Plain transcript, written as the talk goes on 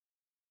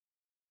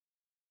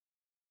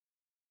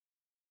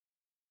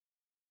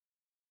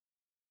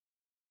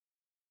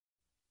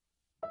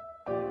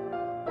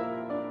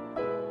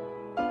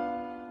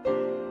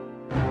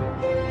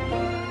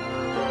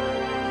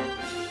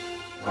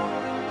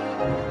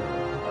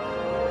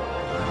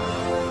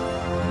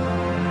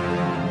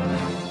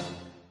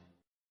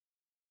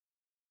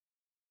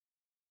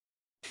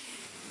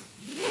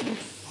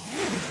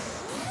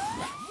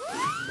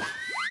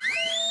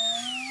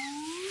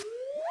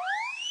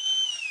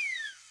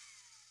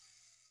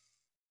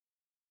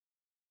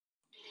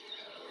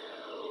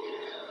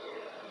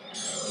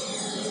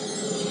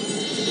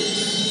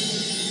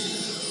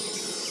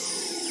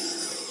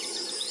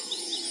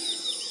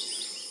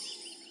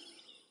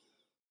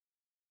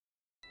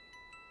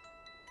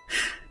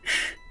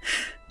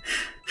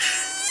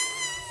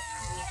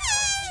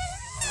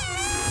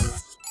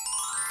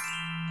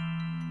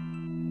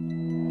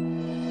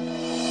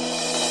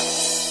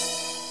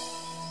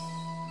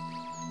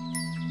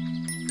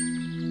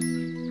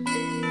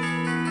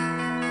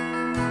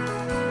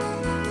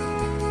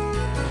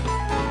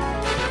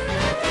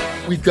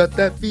We've got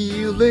that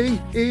feeling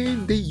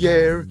in the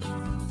air.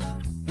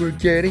 We're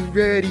getting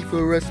ready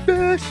for a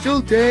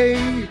special day.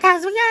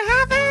 'Cause we are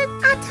having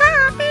a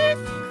topic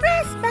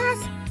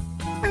Christmas.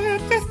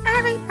 It's just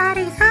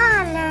everybody's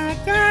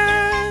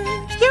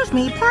holiday. Excuse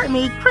me, pardon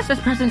me, Christmas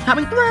present's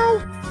coming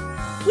through.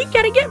 We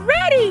gotta get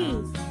ready.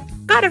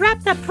 Gotta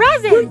wrap the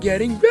present. We're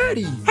getting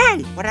ready.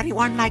 Hey, would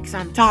anyone like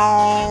some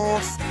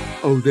toast?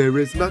 Oh, there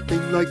is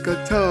nothing like a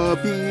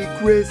tubby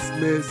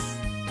Christmas.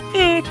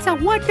 It's a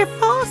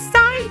wonderful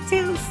sight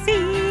to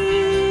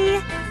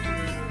see.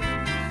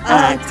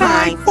 A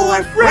time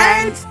for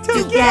friends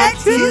to get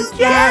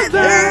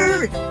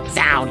together.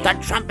 Sound the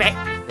trumpet.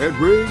 And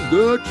ring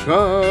the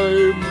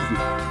chimes.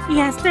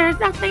 Yes, there's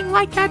nothing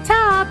like a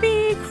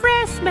tubby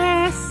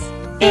Christmas.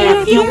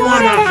 If you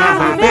want to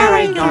have a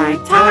very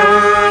good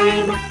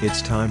time,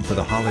 It's time for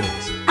the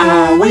holidays.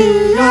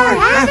 we are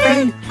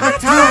having a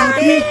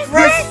tubby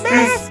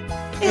Christmas.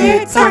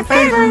 It's our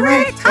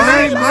favorite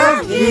time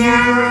of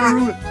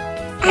year.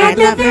 And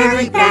the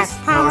very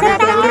best part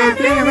about a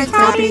very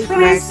tubby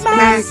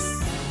Christmas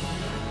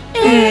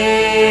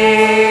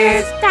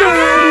is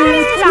that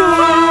it's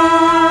ours.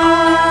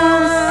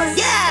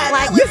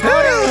 Happy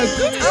holidays!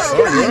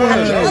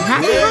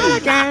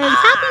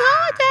 Happy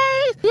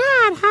holidays!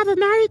 Yeah, and have a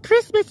Merry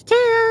Christmas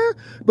too.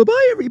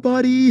 Bye-bye,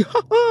 everybody.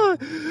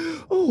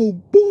 Oh,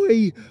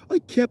 boy. I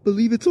can't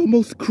believe it's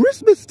almost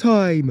Christmas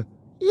time.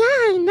 Yeah,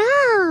 I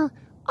know.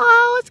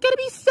 Oh, it's gonna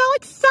be so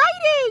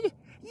exciting!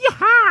 Yeah,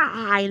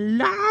 I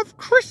love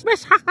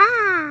Christmas,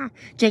 haha!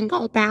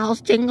 Jingle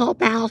bells, jingle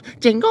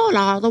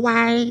all the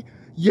way.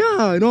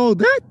 Yeah, and all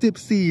that,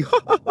 Dipsy.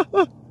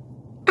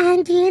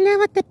 And do you know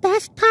what the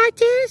best part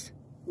is?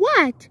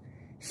 What?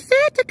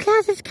 Santa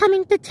Claus is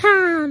coming to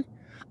town.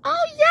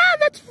 Oh yeah,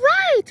 that's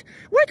right!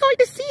 We're going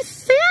to see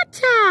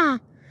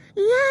Santa!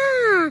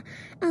 Yeah,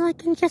 oh, I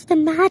can just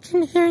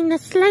imagine hearing the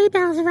sleigh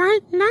bells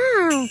right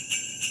now.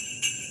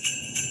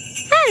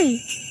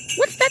 Hey,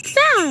 what's that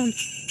sound?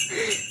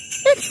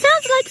 It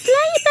sounds like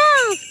sleigh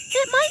bells!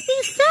 It might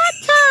be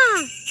Santa!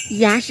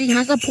 Yeah, she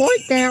has a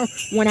point there.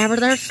 Whenever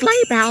there's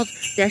sleigh bells,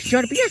 there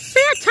should be a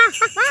Santa!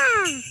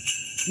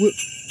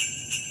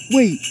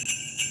 Wait,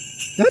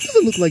 that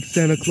doesn't look like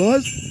Santa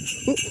Claus.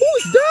 Who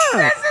is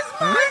that? This is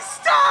my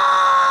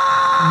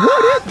star!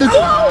 What is this?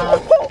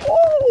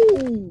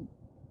 Whoa!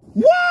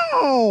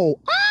 Wow!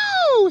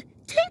 Oh!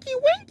 Tinky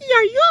Winky,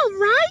 are you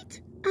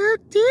alright? Oh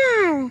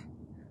dear.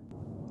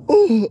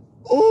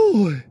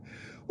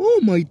 Oh,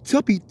 my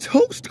tubby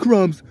toast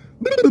crumbs.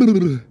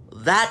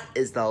 That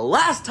is the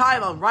last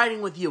time I'm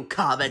riding with you,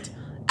 Comet.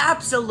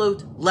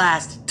 Absolute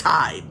last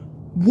time.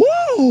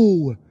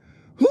 Whoa!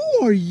 Who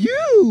are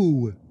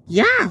you?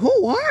 Yeah,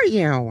 who are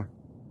you?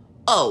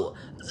 Oh,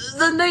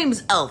 the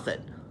name's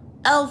Elfin.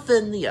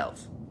 Elfin the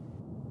Elf.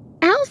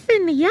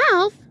 Elfin the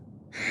Elf?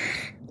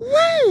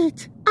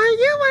 Wait, are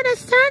you one of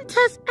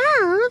Santa's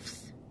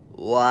elves?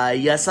 Why,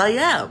 yes I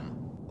am.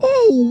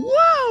 Oh,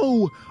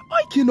 wow!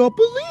 I cannot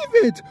believe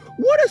it!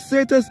 What if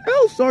Santa's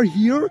elves are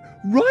here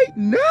right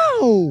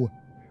now?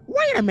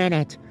 Wait a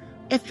minute.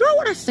 If you're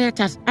one of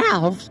Santa's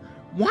elves,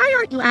 why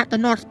aren't you at the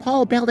North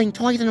Pole building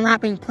toys and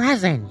wrapping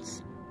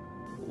presents?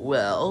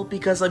 Well,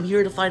 because I'm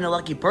here to find a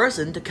lucky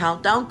person to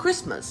count down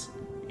Christmas.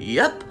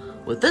 Yep,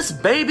 with this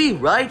baby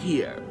right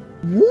here.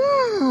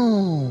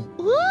 Whoa!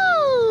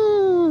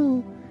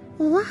 Ooh!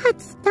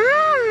 What's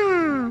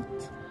that?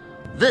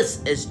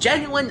 This is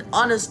genuine,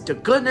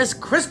 honest-to-goodness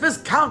Christmas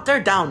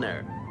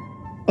counter-downer.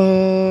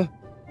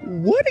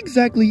 What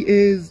exactly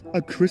is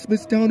a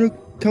Christmas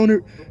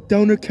counter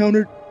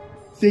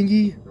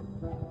thingy?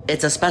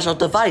 It's a special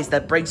device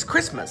that brings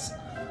Christmas.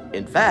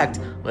 In fact,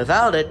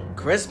 without it,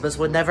 Christmas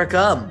would never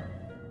come.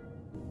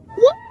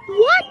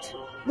 What?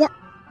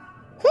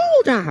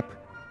 Hold up!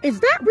 Is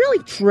that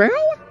really true?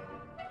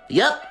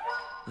 Yep,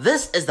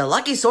 this is the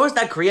lucky source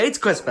that creates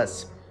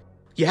Christmas.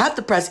 You have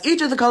to press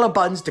each of the color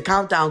buttons to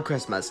count down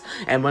Christmas,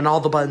 and when all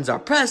the buttons are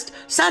pressed,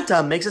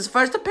 Santa makes his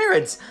first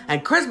appearance,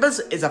 and Christmas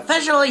is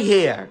officially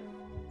here.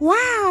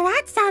 Wow,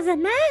 that sounds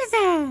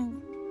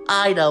amazing!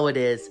 I know it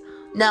is.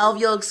 Now, if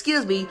you'll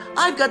excuse me,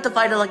 I've got to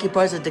find a lucky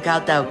person to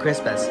count down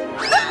Christmas.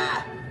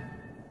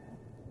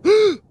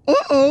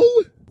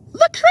 Uh-oh!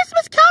 The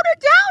Christmas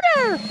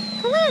counter-downer!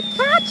 Quick,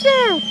 catch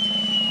it!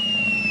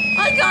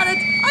 I got it!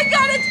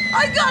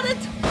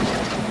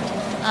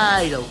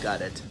 I don't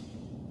got it.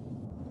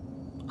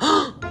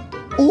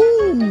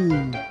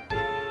 Ooh!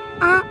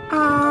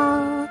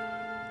 Uh-oh.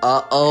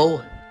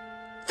 Uh-oh?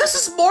 This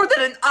is more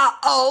than an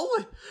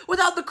uh-oh!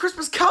 Without the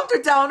Christmas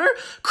counter-downer,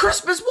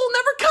 Christmas will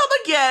never come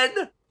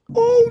again!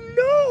 Oh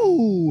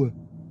no!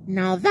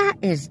 Now that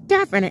is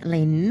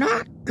definitely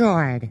not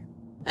good.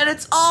 And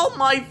it's all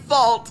my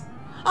fault!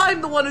 I'm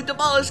the one who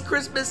demolished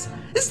Christmas!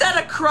 Is that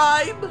a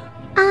crime?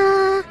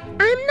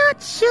 I'm not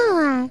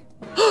sure.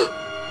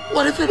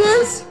 What if it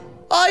is?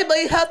 I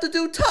may have to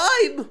do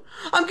time!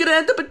 I'm gonna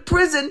end up in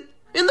prison!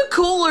 In the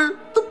cooler!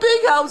 The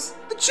big house!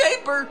 The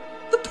chamber!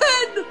 The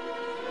pen!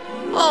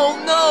 Oh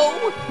no!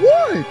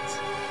 What?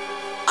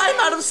 I'm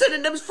out of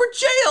synonyms for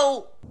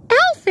jail!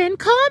 Elfin,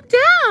 calm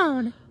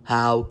down.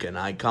 How can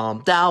I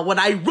calm down when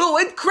I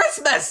ruined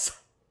Christmas?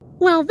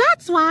 Well,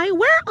 that's why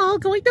we're all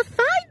going to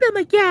find them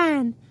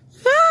again.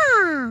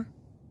 Yeah.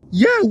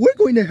 Yeah, we're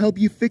going to help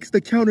you fix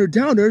the counter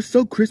downer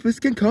so Christmas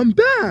can come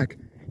back.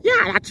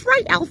 Yeah, that's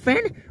right,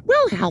 Elfin.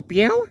 We'll help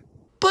you.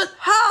 But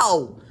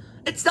how?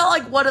 It's not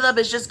like one of them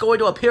is just going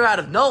to appear out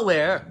of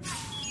nowhere.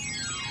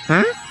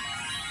 Huh?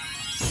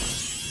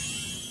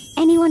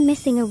 Anyone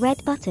missing a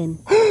red button?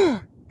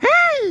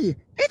 Hey!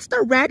 It's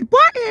the red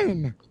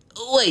button!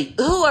 Wait,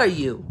 who are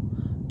you?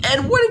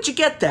 And where did you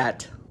get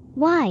that?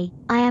 Why,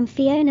 I am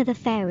Fiona the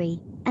Fairy,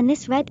 and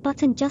this red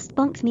button just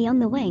bonked me on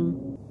the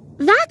wing.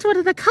 That's one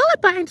of the color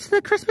buttons to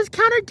the Christmas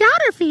counter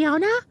downer,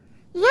 Fiona.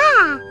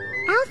 Yeah,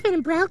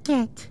 Elfin broke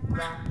it.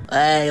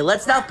 Hey,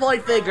 let's not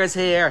point fingers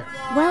here.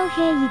 Well,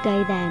 here you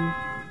go then.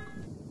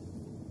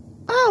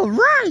 All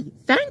right,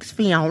 thanks,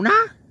 Fiona.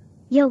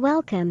 You're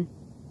welcome.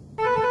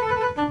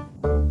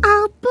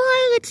 Oh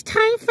boy, it's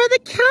time for the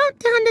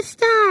countdown to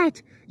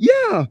start.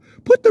 Yeah,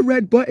 put the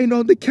red button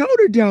on the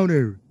counter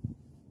downer.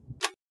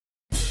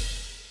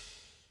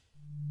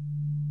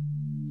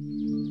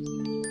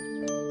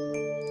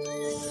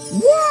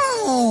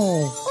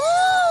 Wow!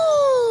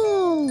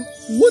 Oh!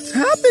 What's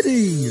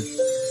happening?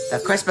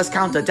 The Christmas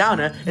counter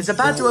downer is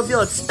about to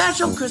reveal its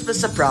special Christmas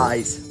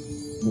surprise.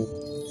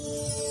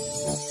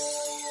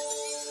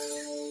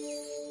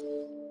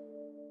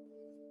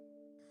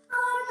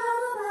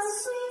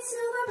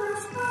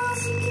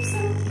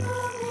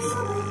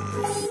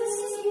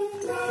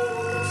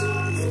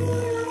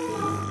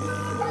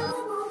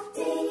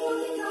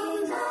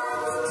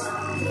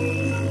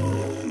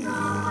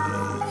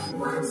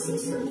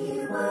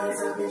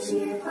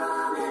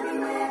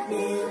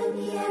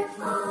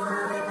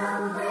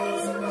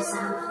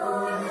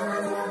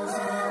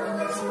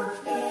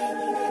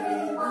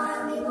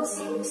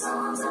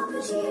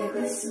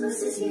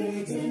 Christmas is here.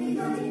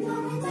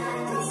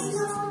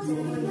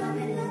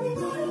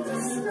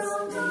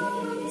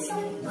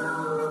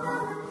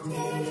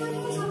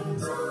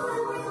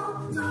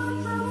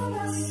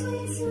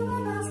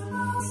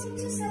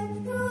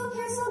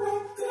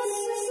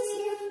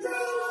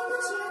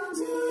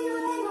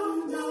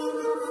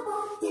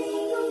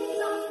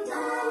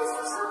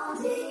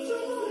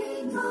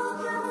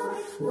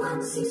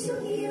 One seems to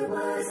hear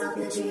words of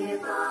good cheer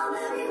from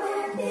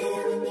everywhere,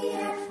 filling the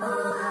air.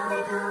 Oh, how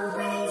they come,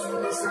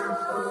 raising their song.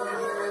 Oh,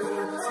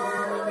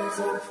 telling their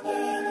tale.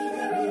 Hey,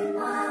 there,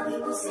 while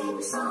people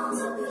sing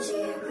songs of good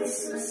cheer.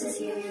 Christmas is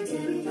here.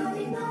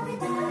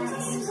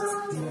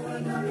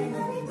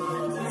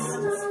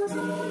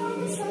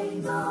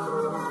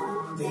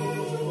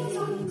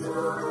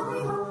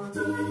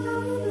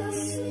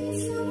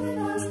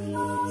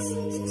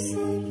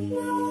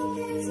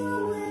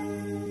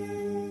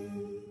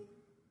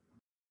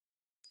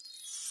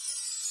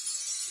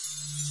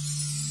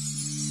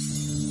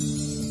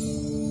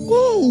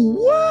 Oh,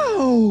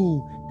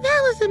 wow!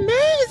 That was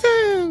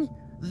amazing!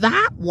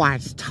 That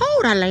was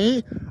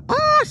totally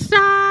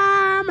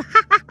awesome!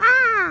 Ha ha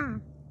ha!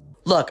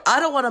 Look, I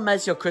don't want to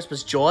mess your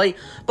Christmas joy,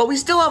 but we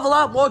still have a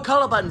lot more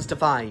color buttons to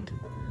find.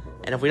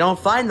 And if we don't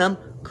find them,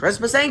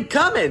 Christmas ain't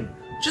coming.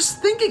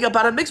 Just thinking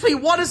about it makes me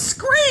want to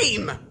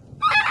scream!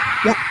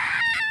 What?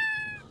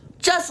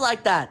 Just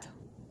like that.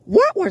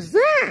 What was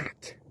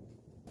that?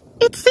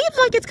 It seems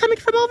like it's coming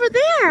from over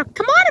there.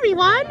 Come on,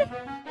 everyone!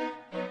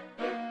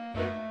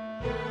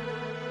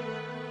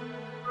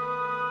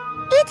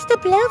 It's the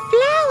blue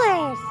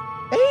flowers!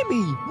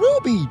 Amy,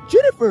 Ruby,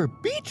 Jennifer,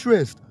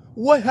 Beatrice,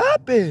 what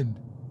happened?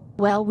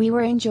 Well, we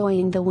were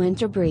enjoying the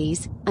winter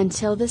breeze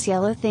until this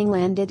yellow thing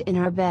landed in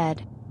our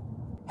bed.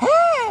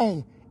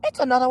 Hey! It's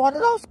another one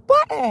of those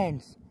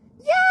buttons!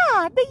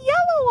 Yeah, the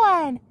yellow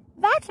one!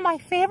 That's my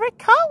favorite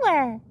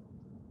color!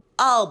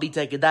 I'll be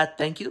taking that,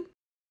 thank you.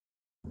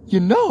 You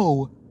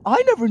know,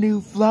 I never knew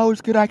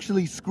flowers could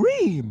actually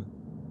scream.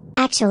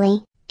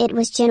 Actually, it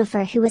was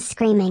Jennifer who was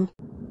screaming.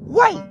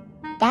 Wait,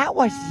 that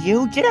was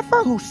you,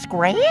 Jennifer, who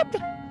screamed?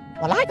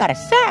 Well, I gotta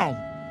say,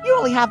 you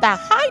only have that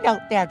high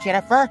note there,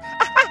 Jennifer.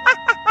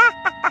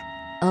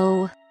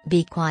 Oh,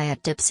 be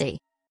quiet, Dipsy.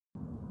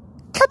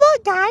 Come on,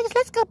 guys,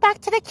 let's go back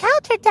to the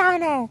counter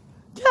downer.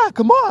 Yeah,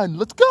 come on,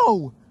 let's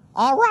go.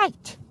 All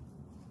right.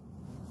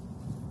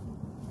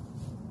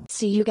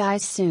 See you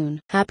guys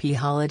soon. Happy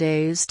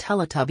holidays,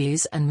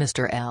 Teletubbies and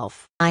Mr.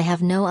 Elf. I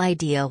have no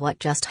idea what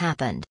just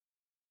happened.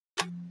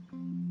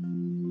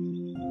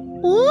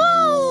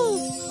 Ooh!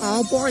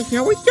 Oh boy,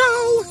 here we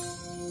go!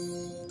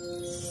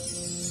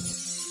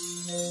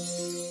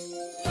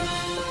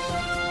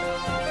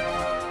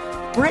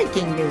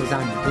 Breaking news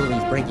on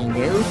Bluey's Breaking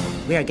News.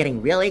 We are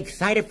getting really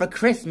excited for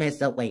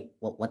Christmas. Oh, wait,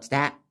 what's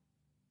that?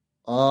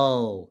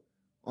 Oh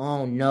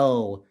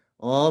no.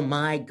 Oh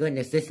my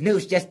goodness, this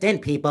news just in,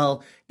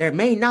 people. There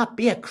may not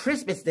be a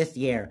Christmas this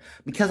year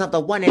because of the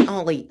one and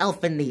only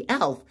Elfin the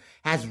Elf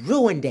has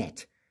ruined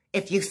it.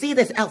 If you see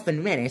this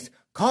Elfin menace,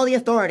 call the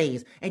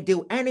authorities and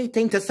do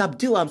anything to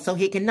subdue him so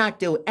he cannot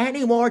do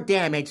any more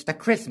damage to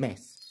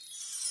Christmas.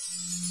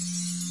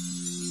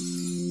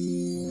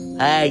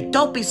 Hey,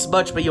 don't be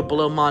smudged by your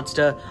balloon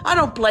monster. I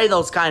don't play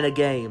those kind of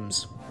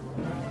games.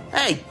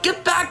 Hey,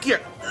 get back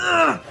here!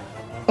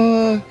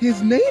 Ugh.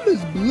 His name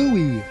is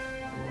Bluey.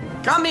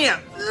 Come here!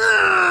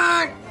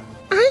 Ugh.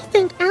 I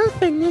think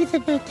Elfin needs a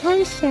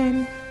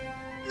vacation.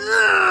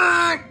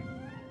 Ugh.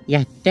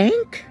 You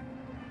think?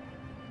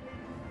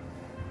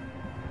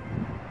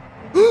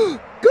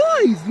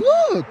 Guys,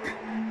 look!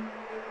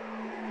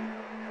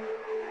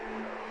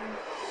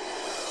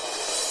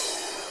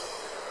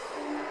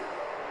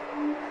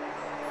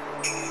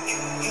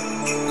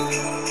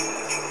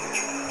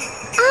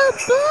 Oh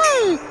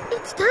boy!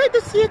 It's time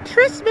to see a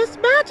Christmas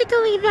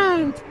magical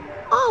event!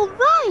 All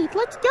right,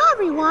 let's go,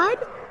 everyone.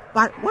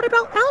 But what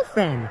about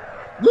Elfin?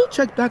 We'll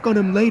check back on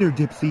him later,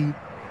 Dipsy.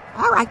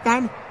 All right,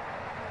 then.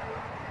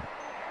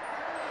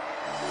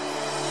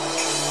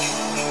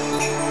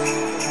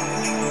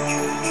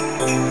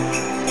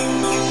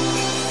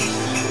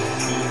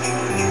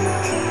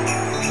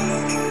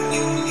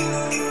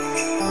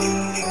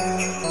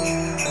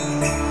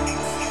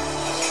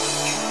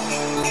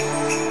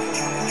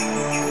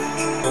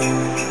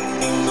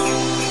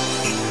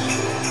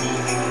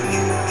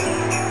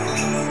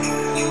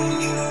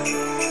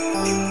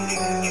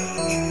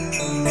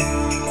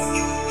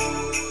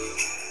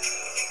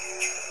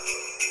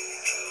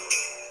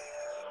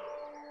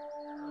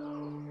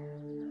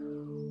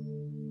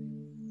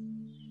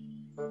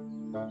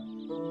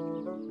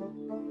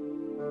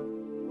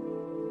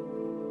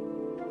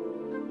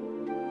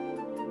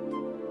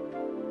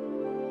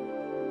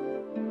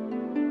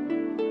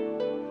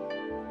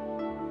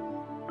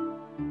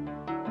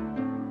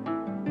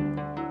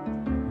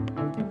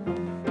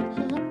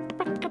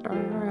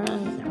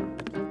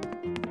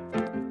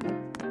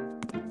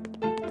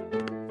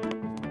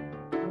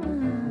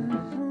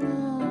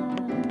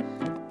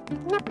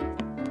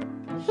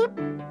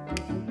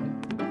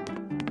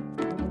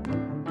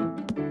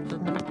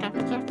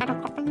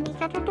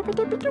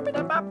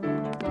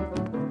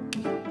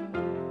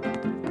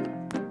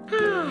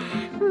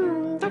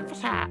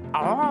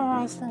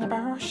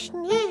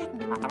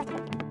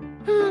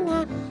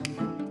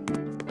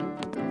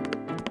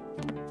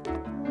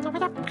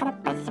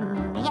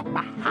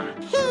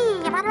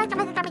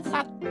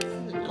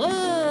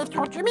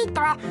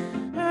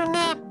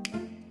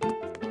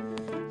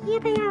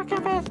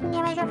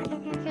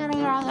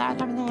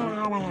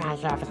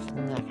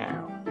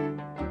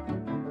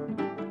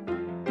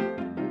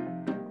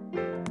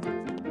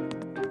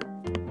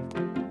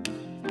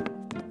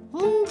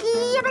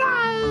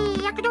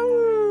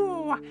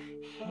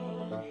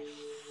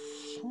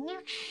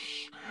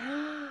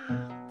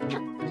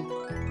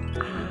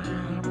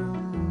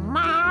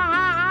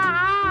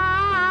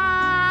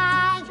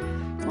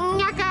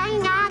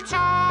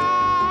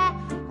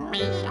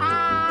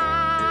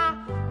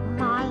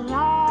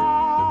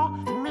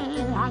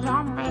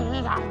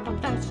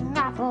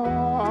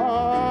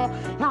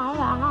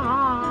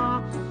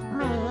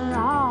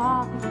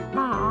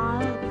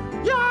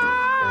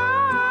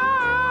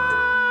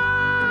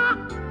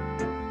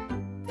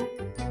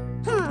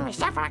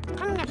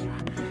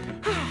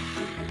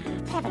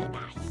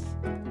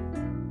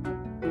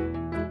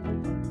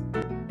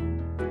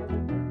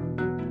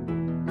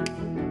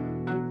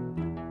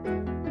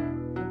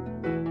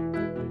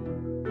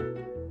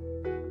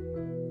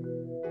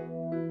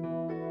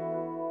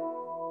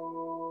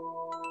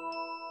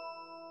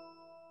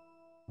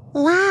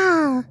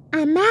 Wow,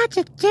 a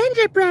magic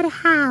gingerbread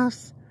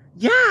house.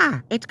 Yeah,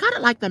 it's kind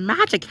of like the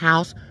Magic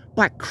House,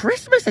 but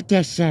Christmas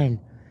edition.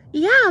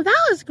 Yeah,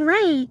 that was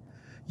great.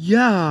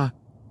 Yeah.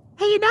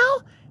 Hey,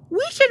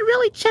 we should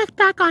really check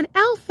back on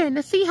Elfin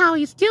to see how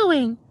he's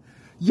doing.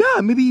 Yeah,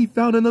 maybe he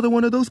found another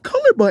one of those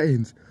color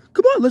buttons.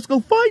 Come on, let's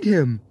go find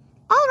him.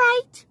 All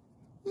right.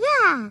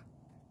 Yeah.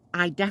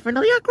 I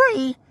definitely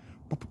agree.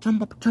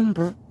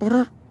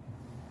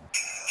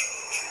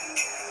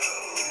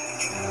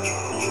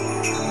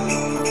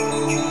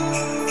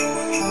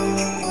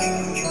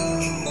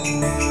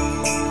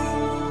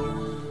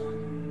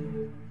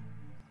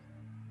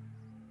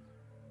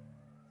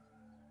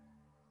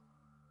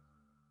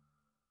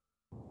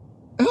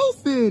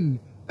 Elfin!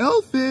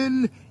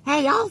 Elfin!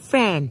 Hey,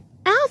 Elfin!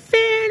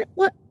 Elfin,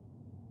 what?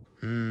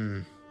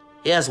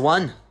 Here's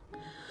one.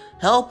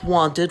 Help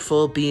wanted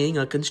for being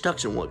a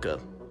construction worker.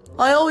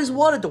 I always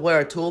wanted to wear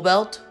a tool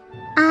belt.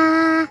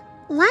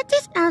 What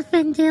is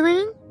Elfin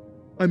doing?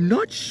 I'm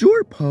not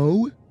sure,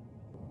 Poe.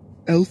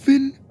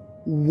 Elfin,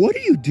 what are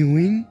you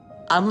doing?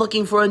 I'm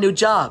looking for a new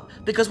job,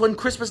 because when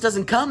Christmas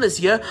doesn't come this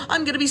year,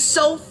 I'm gonna be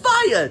so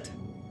fired!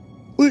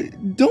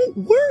 But don't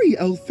worry,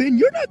 Elfin,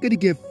 you're not gonna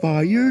get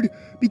fired,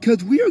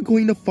 because we are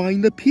going to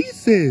find the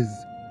pieces.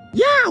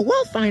 Yeah,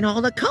 we'll find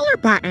all the color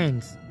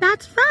buttons.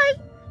 That's right.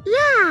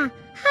 Yeah,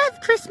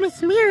 have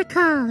Christmas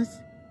miracles.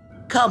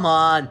 Come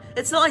on,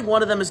 it's not like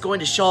one of them is going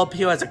to show up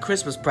here as a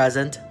Christmas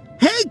present.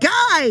 Hey,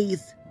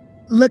 guys!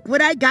 Look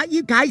what I got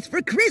you guys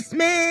for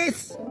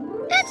Christmas!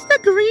 It's the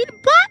green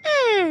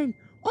button.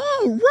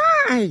 All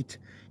right!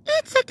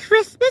 It's a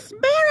Christmas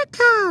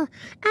miracle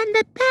and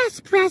the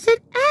best present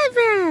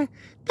ever.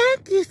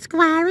 Thank you,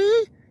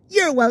 Squarey.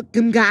 You're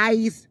welcome,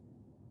 guys.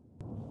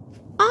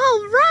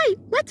 All right,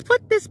 let's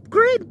put this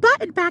green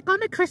button back on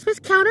the Christmas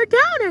counter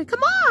downer.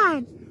 Come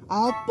on.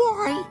 Oh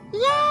boy.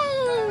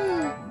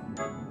 Yay!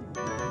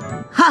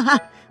 Haha,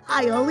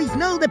 I always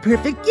know the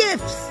perfect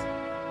gifts.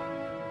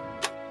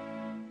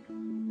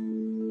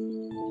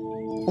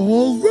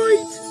 All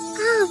right.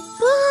 Oh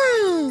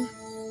boy.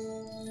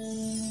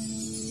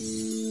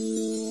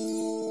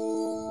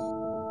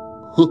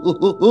 Ho, ho,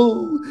 ho,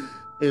 ho.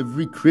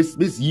 Every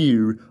Christmas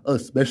year, a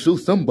special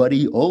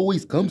somebody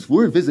always comes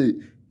for a visit.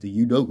 Do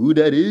you know who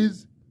that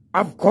is?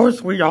 Of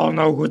course we all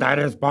know who that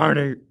is,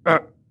 Barney.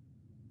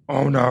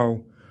 Oh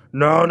no.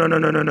 No.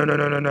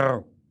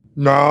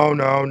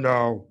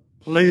 No.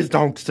 Please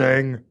don't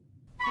sing.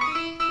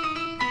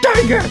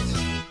 Dang it!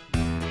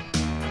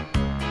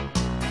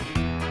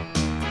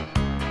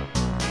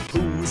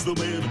 Who's the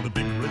man in the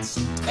big red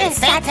suit? It's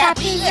Santa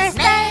Pia's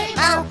name.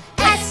 Oh,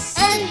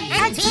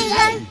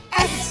 S-A-N-T-A,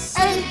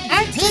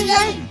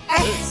 S-A-N-T-A,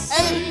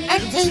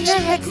 S-A-N-T-A.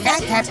 It's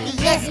Santa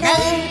Pia's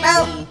name.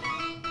 Oh.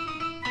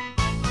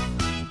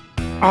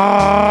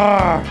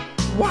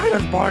 Why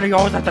does Barney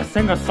always have to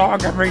sing a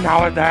song every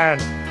now and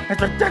then?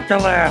 It's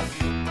ridiculous!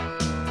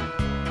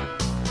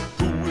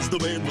 Who is the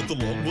man with the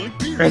long white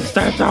beard? It's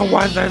Santa,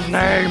 what's his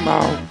name?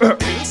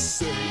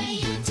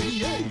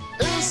 S-A-N-T-A,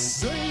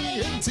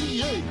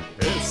 S-A-N-T-A,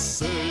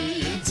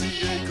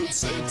 S-A-N-T-A. Could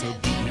Santa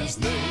be his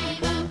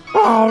name?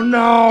 Oh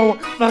no!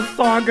 The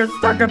song is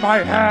stuck in my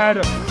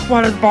head!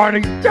 What has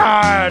Barney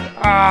done?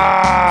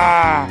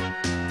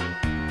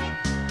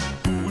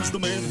 Who is the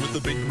man with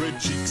the big red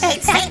cheeks?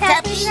 It's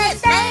Santa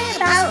Pia's name.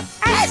 Oh,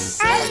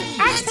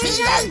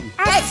 S-A-N-T-A,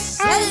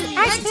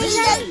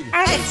 S-A-N-T-A,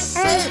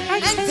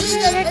 S-A-N-T-A.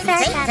 It's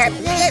Santa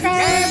Pia's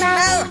name.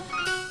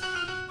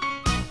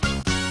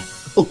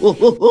 Ho, ho,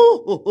 ho, ho,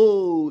 ho,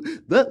 ho.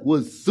 That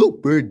was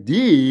super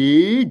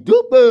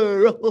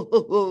duper. Ho,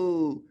 ho,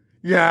 ho.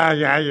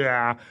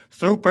 Yeah.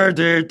 Super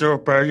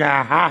duper,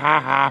 yeah,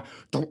 ha.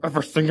 Don't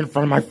ever sing in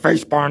front of my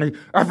face, Barney,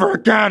 ever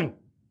again!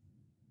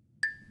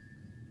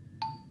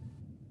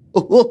 Ho,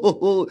 ho, ho,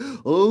 ho.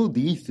 Oh,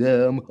 the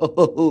Sam. Ho,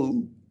 ho,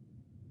 ho.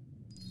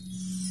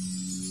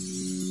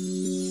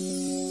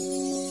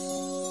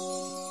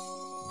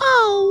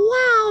 Oh,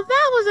 wow,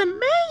 that was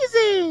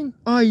amazing.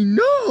 I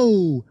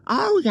know.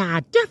 Oh, yeah,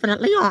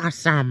 definitely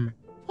awesome.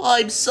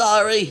 I'm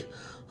sorry.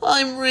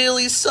 I'm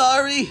really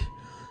sorry.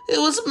 It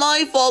was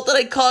my fault that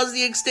I caused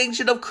the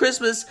extinction of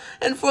Christmas,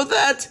 and for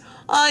that,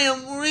 I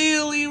am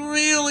really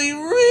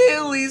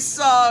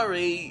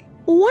sorry.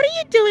 What are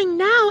you doing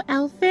now,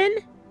 Elfin?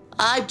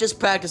 I'm just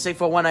practicing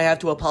for when I have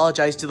to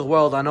apologize to the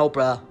world on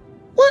Oprah.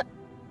 What?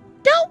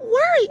 Don't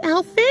worry,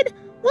 Elfin.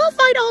 We'll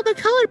find all the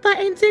color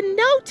buttons in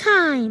no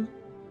time.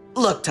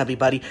 Look, Tubby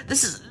Buddy,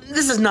 this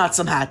is not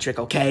some hat trick,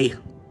 okay?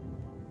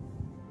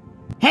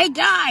 Hey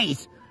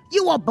guys,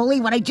 you won't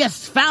believe what I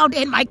just found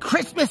in my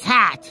Christmas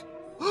hat.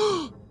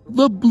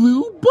 The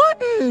blue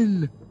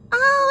button.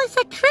 Oh, it's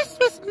a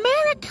Christmas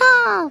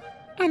miracle.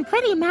 And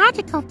pretty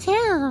magical,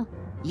 too.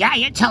 Yeah,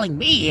 you're telling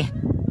me.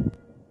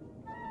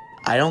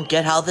 I don't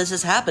get how this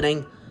is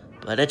happening,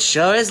 but it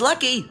sure is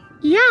lucky.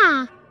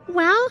 Yeah,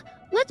 well,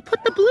 let's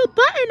put the blue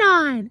button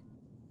on.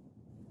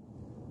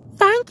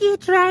 Thank you,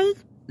 Drake.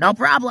 No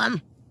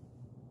problem.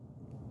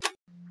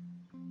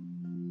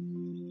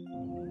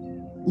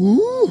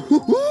 Ooh, hoo,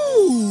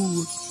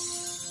 hoo.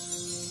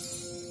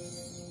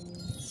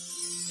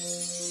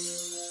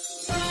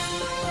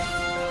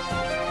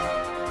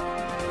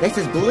 This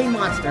is Bully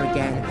Monster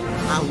again.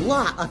 A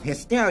lot of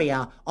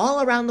hysteria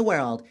all around the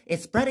world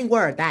is spreading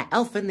word that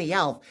Elfin the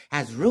Elf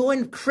has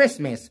ruined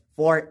Christmas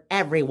for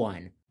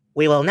everyone.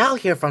 We will now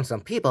hear from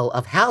some people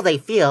of how they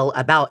feel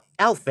about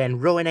Elfin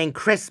ruining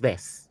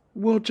Christmas.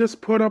 We'll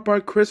just put up our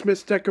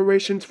Christmas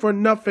decorations for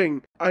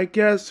nothing. I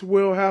guess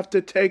we'll have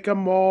to take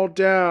them all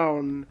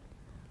down.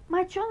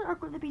 My children are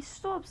going to be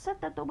so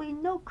upset that there'll be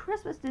no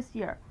Christmas this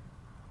year.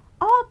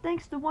 All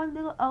thanks to one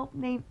little elf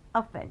named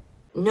Elfin.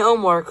 No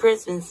more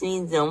Christmas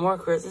means no more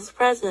Christmas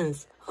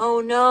presents. Oh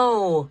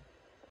no!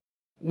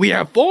 We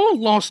have all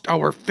lost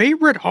our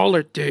favorite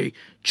holiday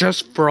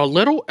just for a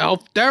little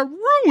elf that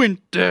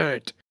ruined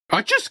it.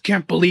 I just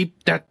can't believe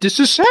that this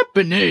is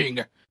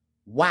happening.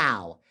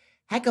 Wow.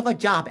 Heck of a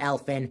job,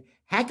 Elfin.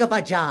 Heck of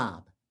a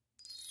job.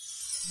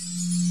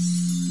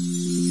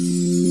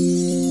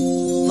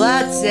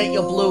 That's it,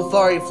 you blue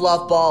furry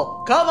fluff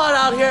ball. Come on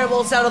out here and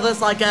we'll settle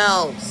this like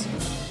elves.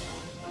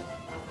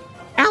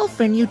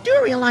 Elfin, you do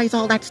realize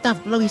all that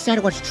stuff Bluey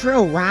said was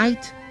true,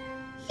 right?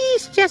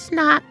 He's just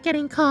not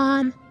getting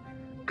calm.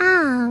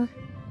 Oh.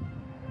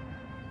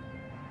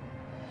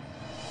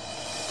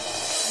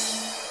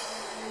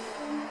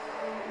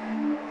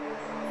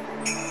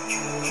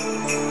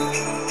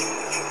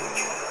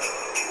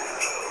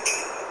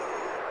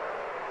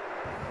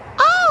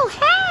 Oh,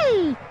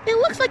 hey! It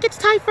looks like it's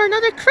time for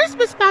another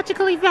Christmas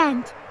magical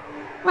event.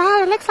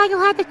 Well, it looks like you'll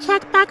have to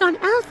check back on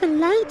Elfin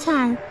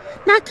later.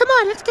 Now, come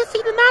on, let's go see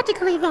the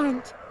magical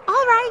event. All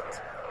right.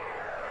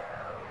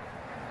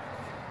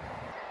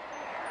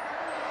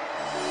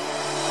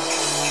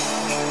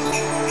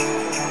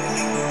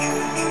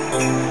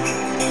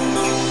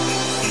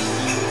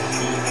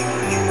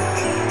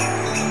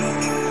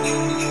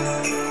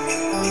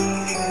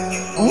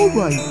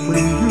 Alright, when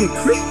we hear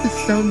a Christmas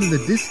sound in the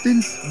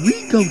distance,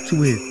 we go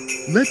to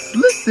it. Let's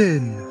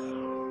listen.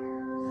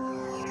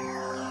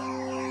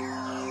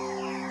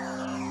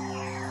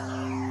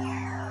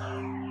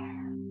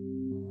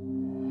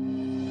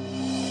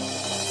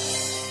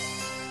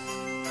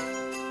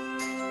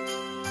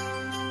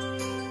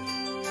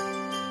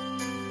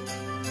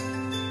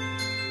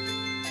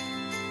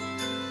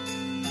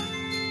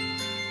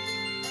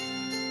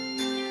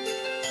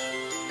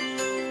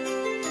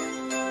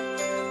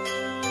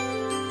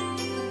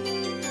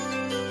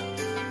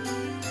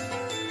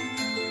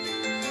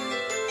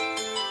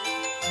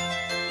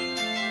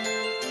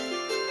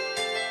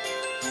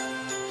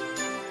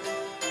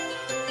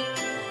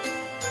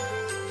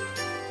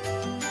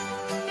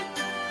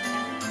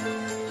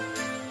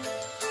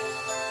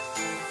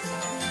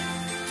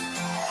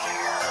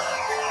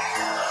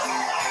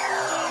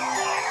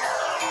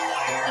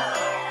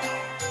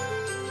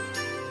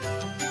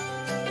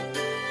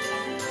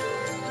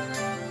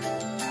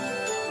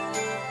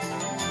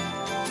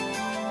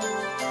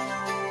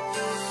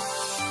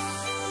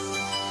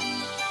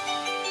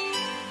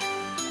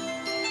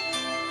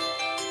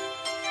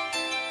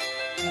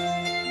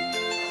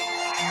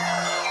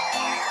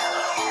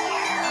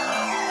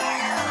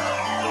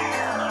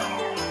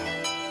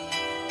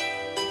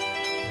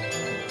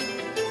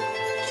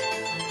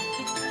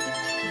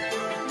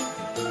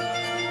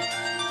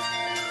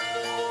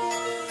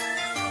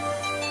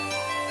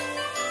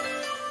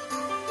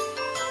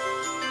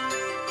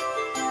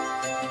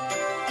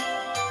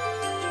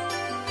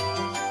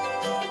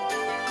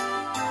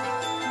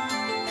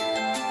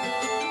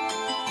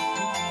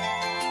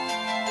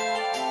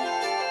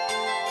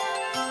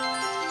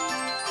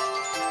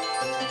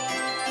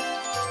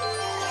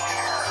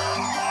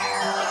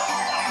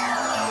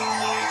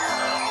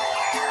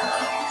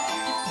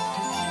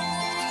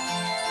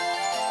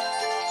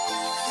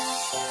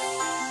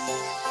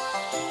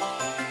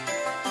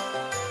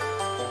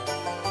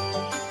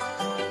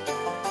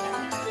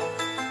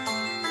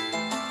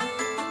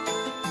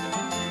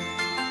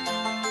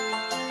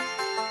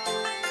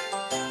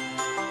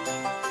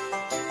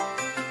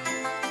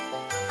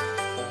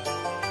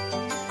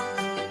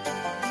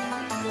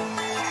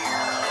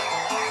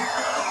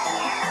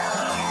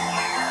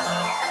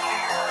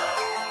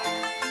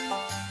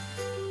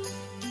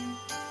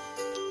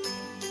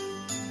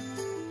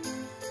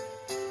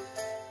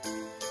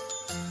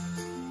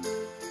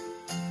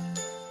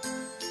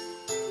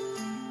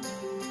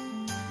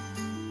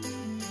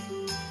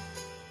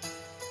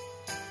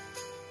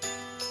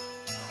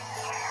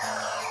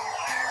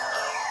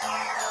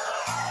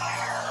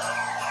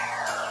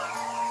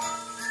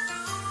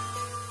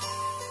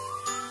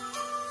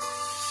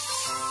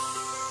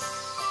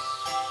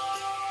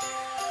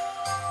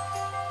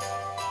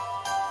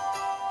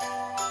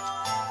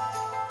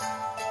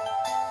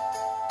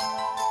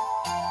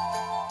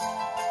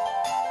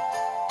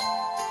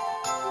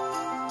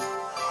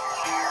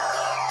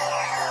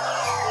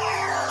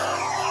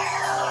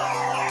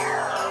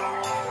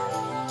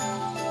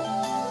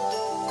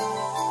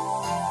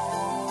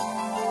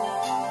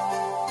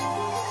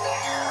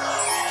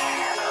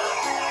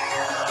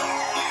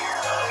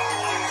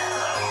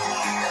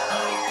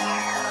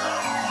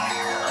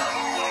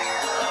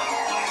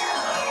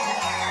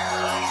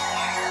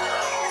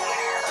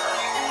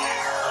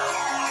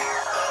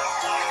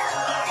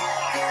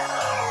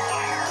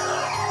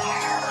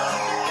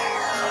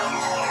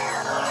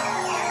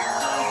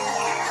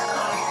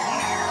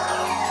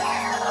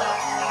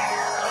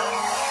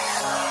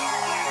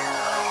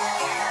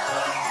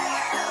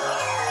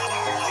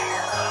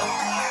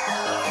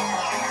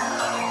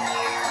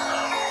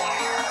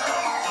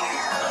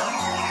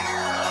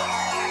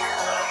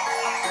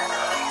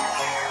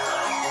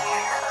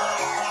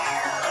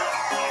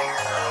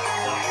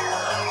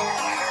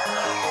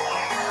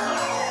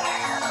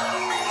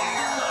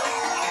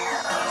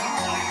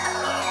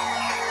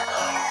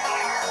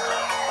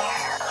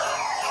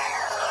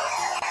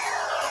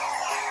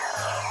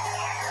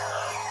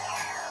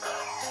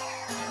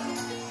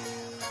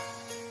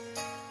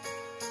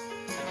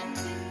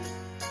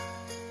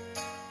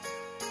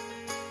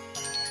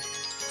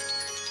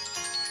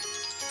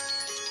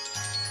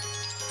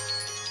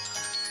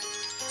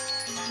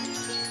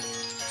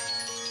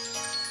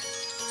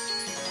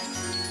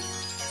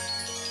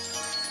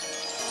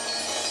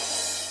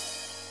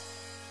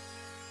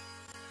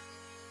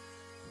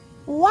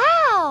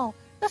 Wow!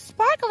 The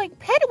sparkling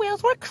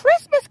pinwheels were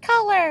Christmas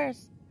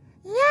colors!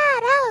 Yeah,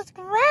 that was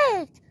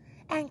great!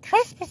 And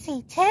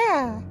Christmassy,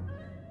 too.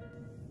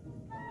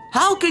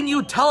 How can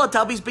you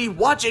Teletubbies be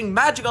watching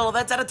magical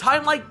events at a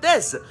time like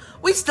this?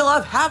 We still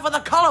have half of the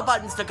color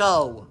buttons to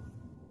go.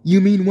 You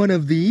mean one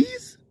of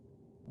these?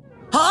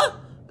 Huh?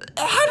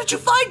 How did you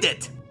find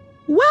it?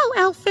 Well,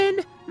 Elfin,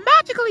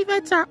 magical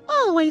events are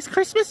always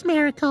Christmas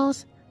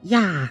miracles.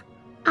 Yeah.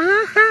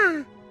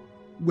 Uh-huh.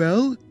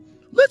 Well,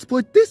 let's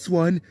put this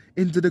one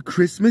into the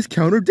Christmas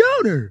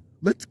counter-downer.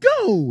 Let's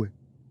go!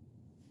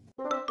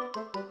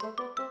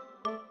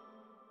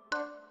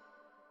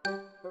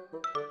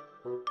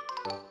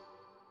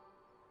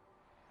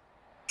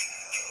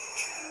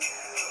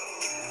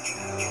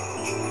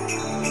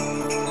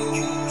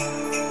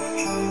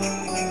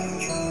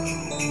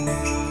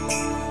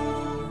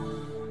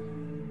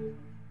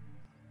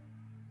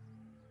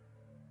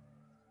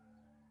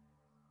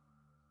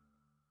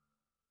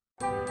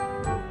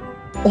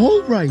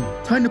 All right,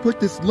 time to put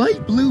this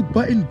light blue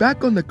button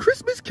back on the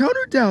Christmas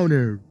counter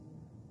downer.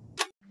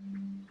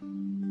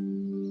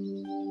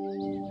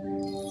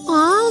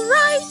 All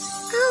right.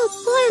 Oh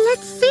boy,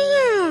 let's see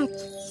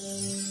it.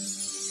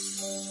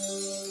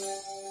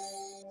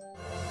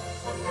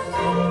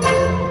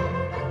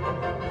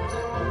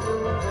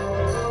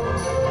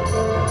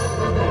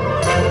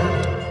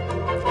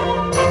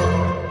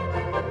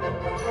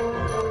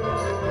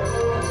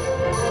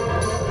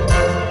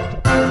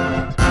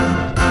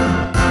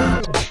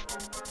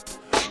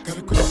 Got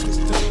a Christmas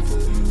tale for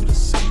you to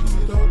see.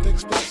 It all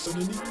takes place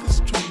underneath this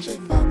tree.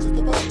 Shake box in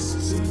the box,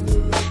 see the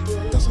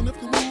rapper. Doesn't have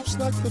to move,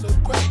 snack the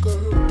nutcracker.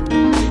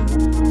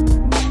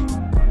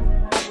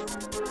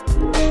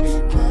 He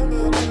climbed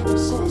out every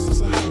source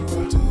as a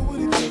Sahara. Do what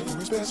he did with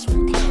his best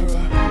friend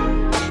Clara.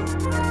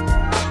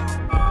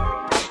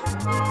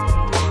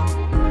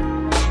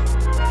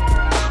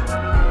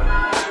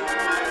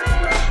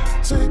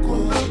 Take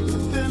one look,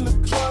 then look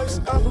twice.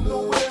 Out of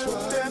nowhere,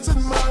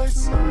 dancing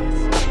mice.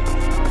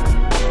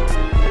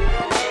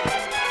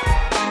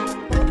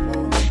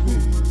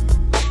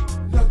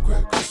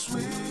 Nutcracker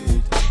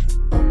sweet,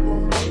 up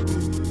on the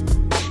beat.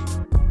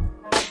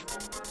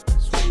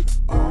 Sweet,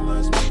 all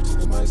eyes move to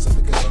the mice at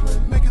the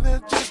gathering, making their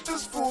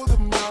gestures for the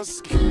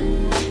mouse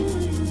king.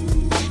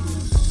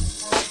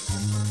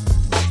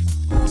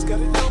 Who's got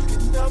it out,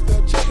 getting out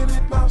there, checking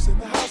it, mouse in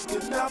the house,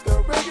 getting out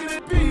there, raking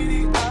it,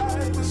 beady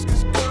eyed,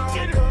 whiskers girl,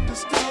 come to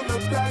steal the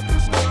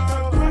crackers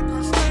girl.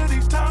 Crackers ready,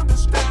 time to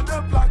stand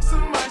up, blocks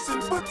some mice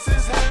and puts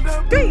his hand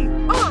up.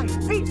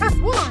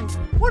 D-I-T-S-Y.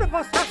 One of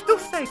us has to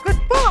say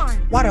goodbye.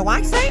 What do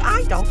I say?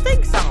 I don't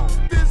think so.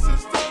 This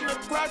is the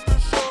Nutcracker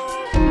Show.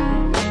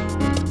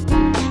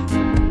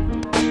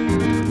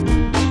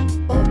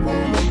 Up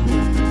on the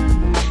beat,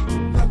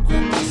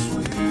 Nutcracker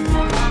sweet,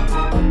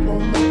 up on the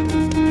beat.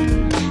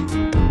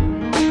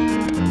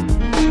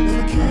 When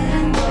the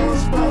king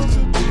was about to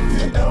be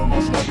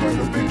Elmo's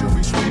Nutcracker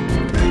victory sweet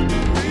victory.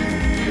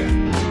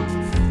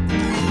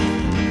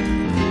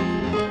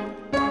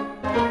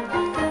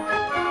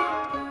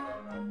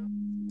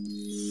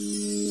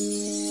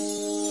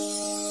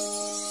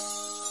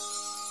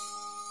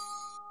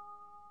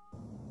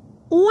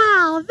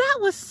 Wow, that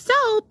was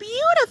so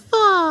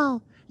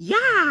beautiful.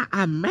 Yeah,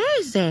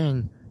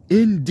 amazing.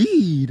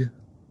 Indeed.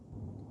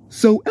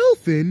 So,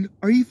 Elfin,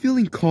 are you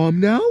feeling calm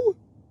now?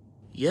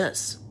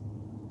 Yes,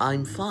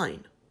 I'm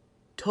fine.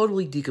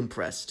 Totally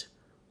decompressed.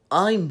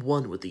 I'm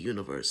one with the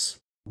universe.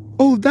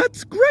 Oh,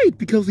 that's great,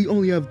 because we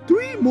only have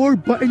 3 more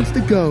buttons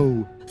to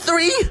go.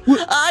 3?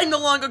 I'm no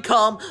longer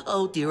calm.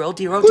 Oh dear, oh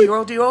dear, oh dear,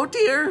 oh dear, oh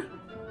dear.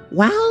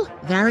 Well,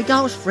 there he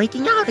goes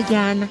freaking out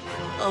again.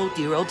 Oh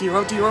dear, oh dear,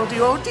 oh dear, oh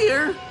dear, oh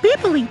dear.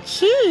 Bibbly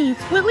cheese,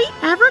 will he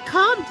ever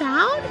calm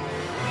down?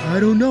 I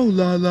don't know,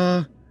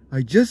 Lala.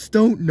 I just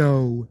don't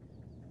know.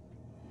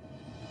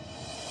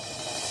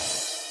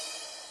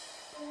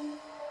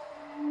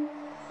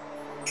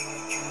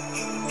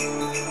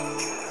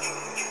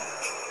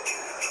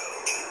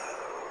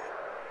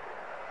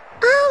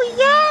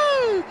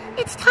 Oh, yay!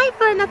 It's time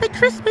for another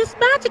Christmas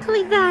magical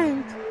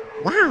event.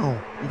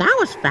 Wow, that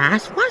was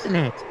fast, wasn't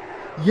it?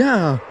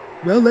 Yeah,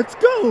 well, let's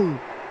go.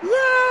 Yay!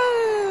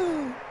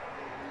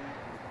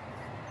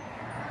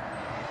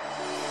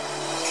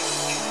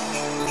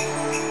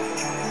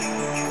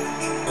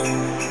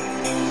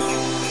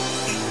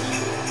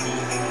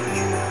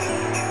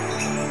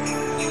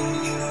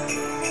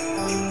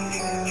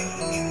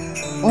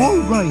 All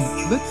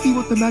right, let's see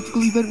what the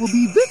magical event will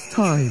be this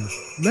time.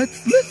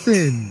 Let's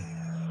listen.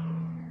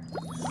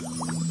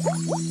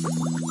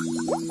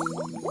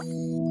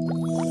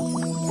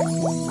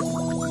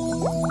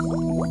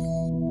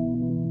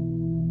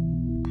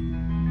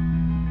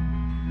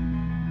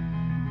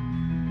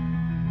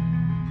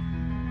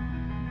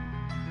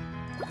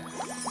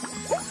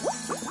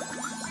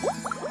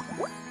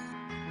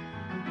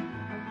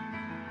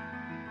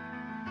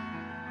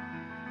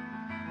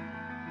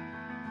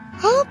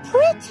 How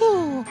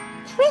pretty!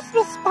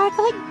 Christmas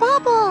sparkling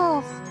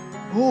bubbles!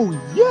 Oh,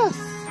 yes!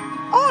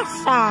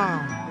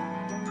 Awesome!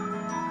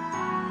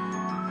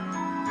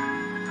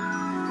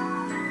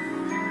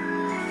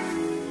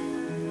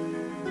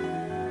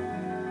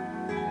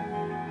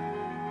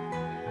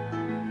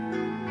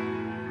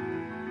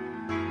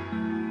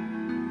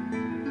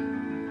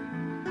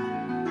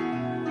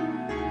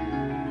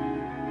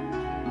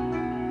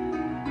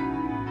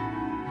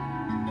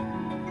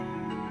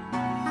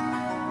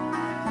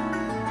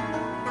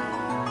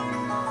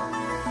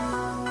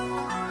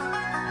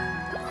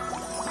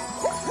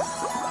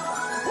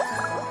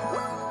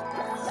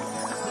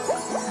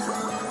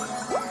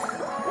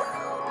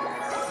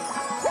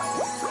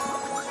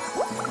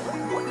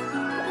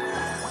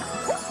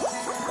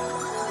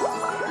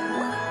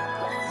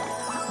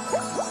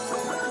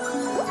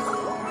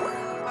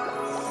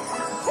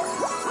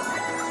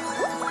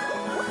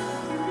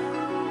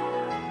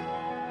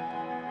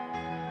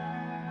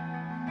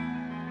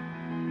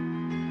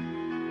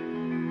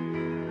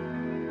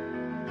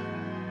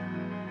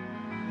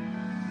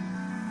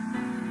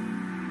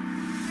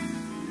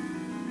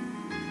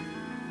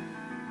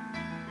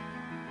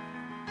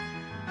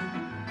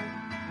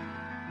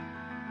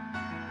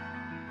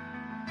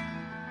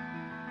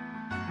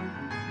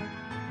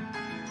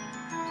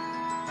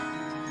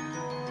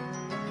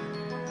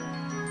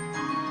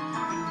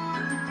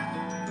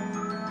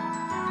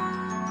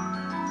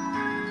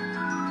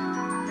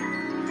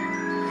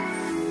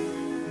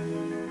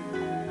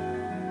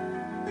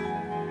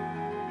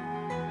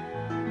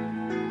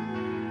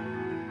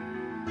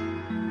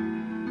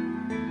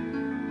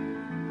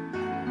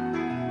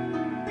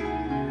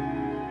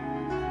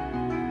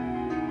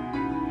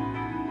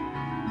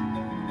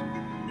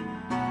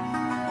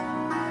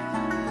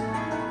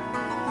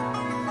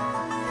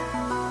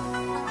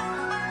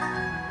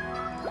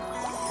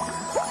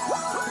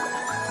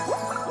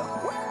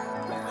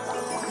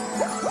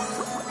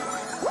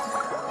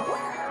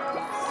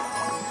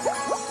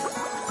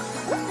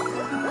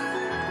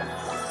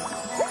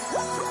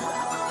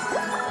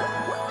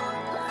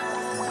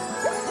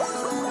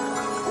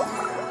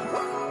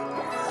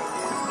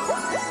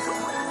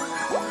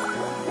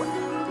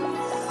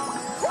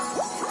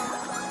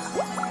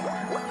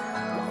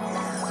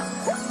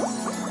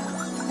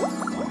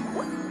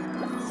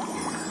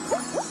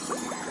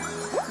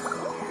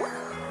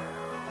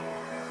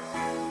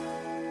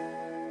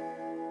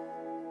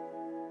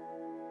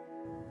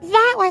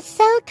 was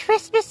so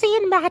Christmassy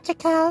and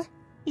magical.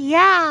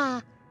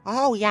 Yeah.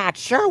 Oh, yeah, it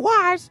sure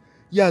was.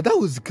 Yeah, that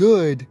was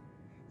good.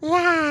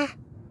 Yeah.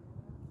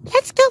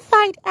 Let's go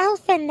find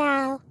Elfin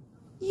now.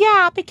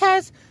 Yeah,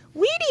 because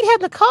we need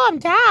him to calm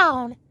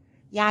down.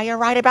 Yeah, you're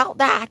right about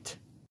that.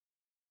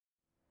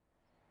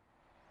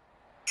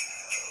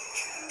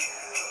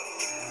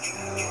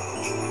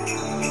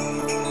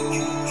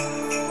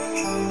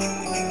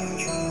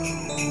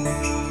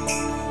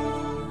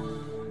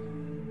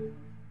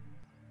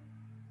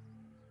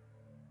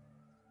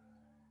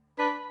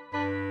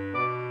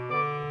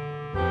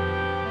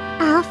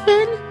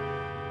 Elfin,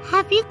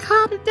 have you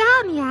calmed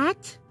down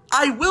yet?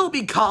 I will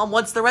be calm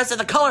once the rest of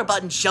the color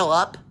buttons show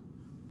up.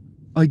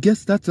 I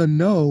guess that's a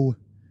no.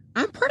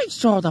 I'm pretty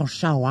sure they'll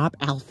show up,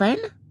 Elfin.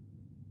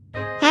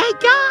 Hey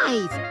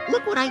guys,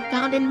 look what I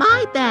found in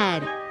my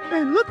bed.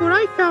 And look what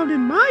I found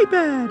in my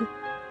bed.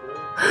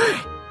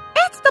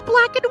 It's the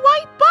black and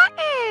white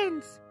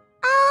buttons.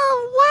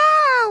 Oh,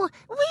 wow.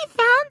 We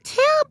found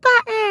 2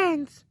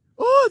 buttons.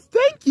 Oh,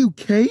 thank you,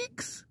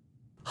 Cakes.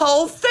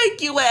 Oh,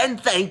 thank you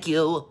and thank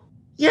you.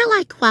 You're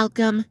like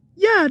welcome.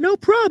 Yeah, no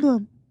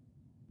problem.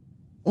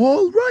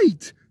 All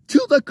right,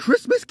 to the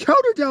Christmas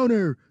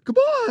Counterdowner. Come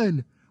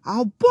on.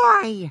 Oh,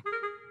 boy.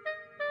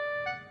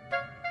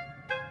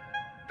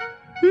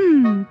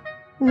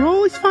 We're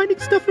always finding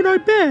stuff in our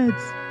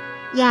beds.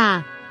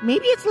 Yeah,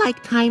 maybe it's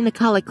like time to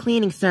call a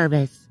cleaning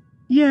service.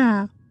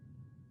 Yeah.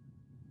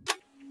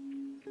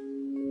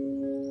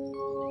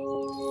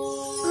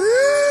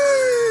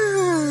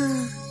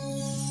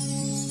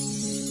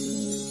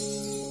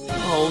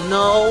 Oh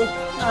no,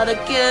 not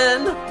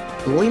again.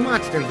 Bully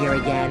Monster here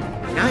again,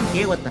 and I'm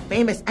here with the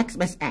famous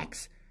Xmas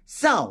X.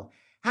 So,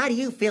 how do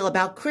you feel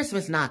about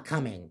Christmas not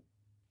coming?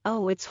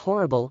 Oh, it's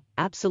horrible,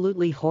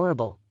 absolutely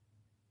horrible.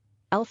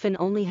 Elfin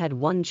only had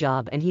one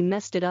job and he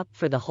messed it up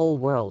for the whole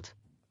world.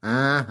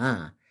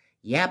 Uh-huh.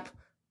 Yep,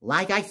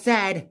 like I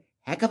said,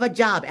 heck of a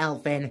job,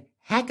 Elfin.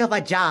 Heck of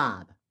a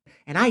job.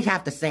 And I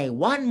have to say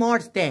one more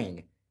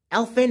thing.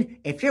 Elfin,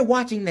 if you're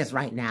watching this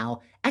right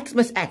now,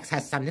 Xmas X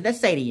has something to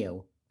say to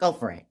you. Go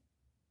for it.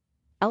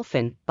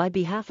 Elfin, by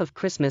behalf of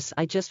Christmas,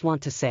 I just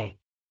want to say.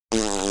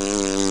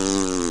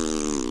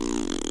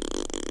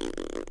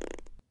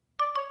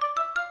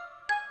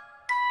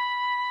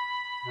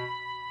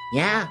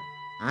 Yeah,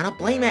 I don't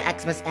blame it,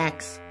 Xmas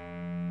X.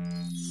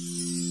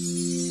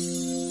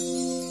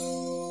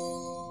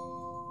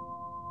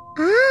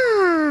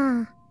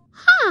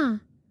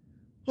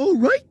 All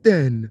right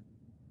then.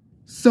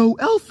 So,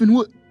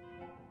 Elfin,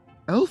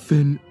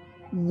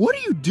 what are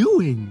you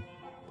doing?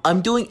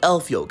 I'm doing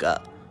elf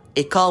yoga.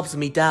 It calms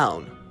me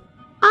down.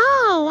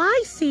 Oh,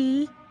 I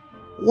see.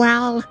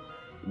 Well,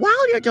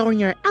 while you're doing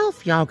your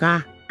elf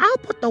yoga, I'll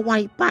put the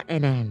white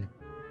button in.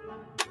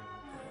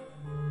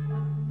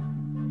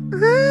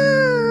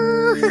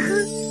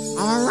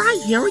 All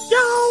right, here we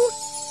go.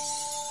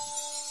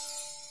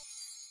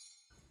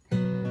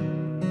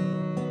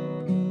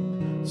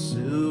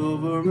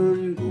 Silver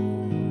and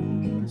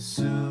gold,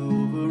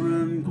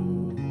 silver and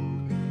gold.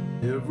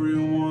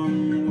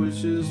 Everyone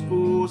wishes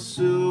for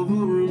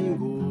silver and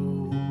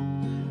gold.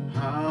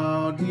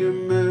 How do you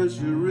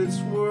measure its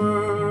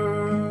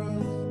worth?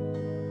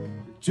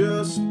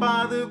 Just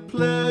by the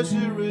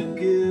pleasure it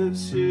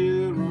gives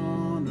here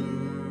on earth.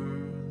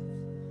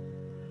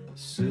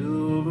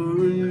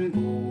 Silver and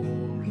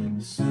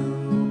gold,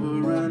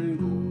 silver and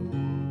gold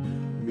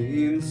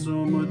means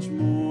so much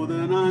more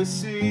than I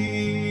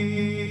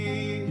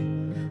see.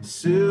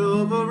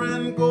 Silver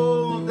and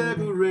gold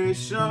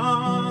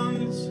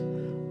decorations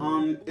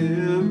on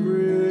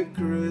every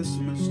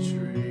Christmas tree.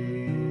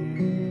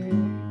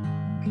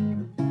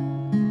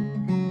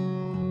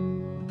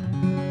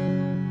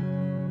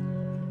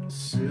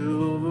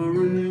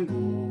 Silver and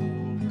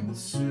gold,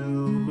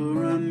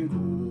 silver and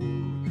gold,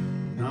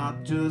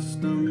 not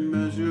just a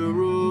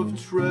measure of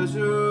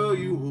treasure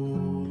you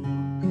hold.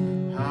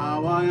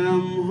 How I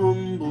am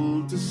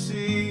humbled to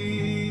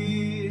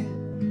see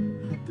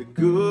the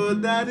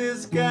good that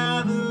is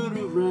gathered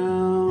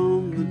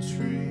around the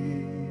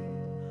tree.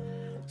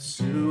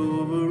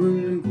 Silver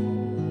and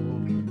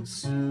gold,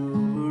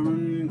 silver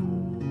and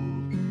gold,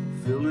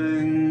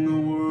 filling the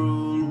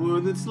world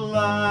with its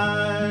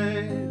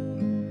light.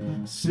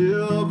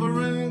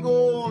 Silver and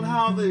gold,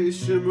 how they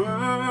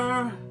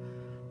shimmer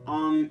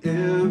on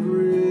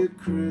every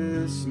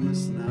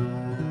Christmas night.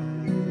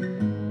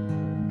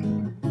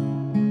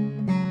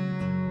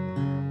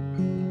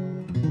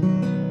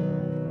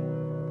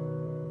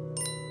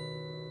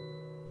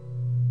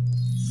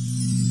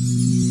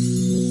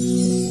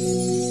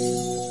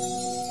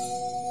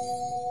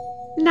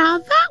 Now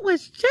that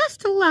was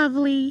just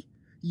lovely.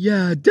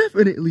 Yeah,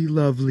 definitely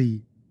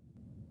lovely.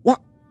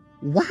 What?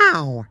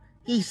 Wow,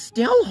 he's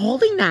still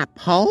holding that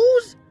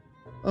pose?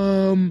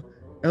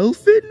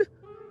 Elfin?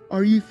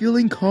 Are you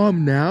feeling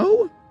calm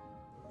now?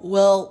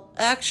 Well,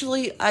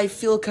 actually, I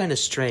feel kind of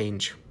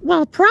strange.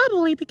 Well,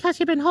 probably because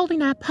you've been holding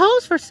that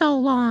pose for so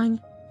long.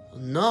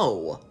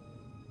 No.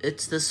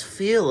 It's this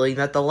feeling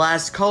that the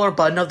last color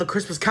button of the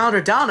Christmas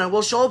Counterdowner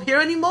will show up here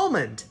any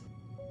moment.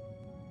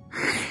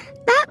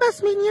 That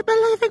must mean you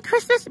believe in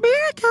Christmas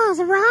miracles,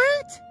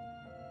 right?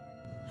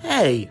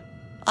 Hey,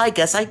 I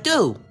guess I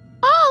do.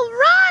 All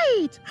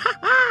right!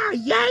 Ha-ha!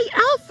 Yay,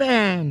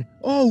 Elfin!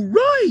 All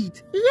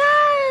right!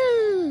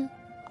 Yay!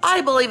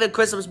 I believe in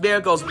Christmas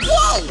miracles.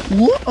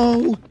 Whoa!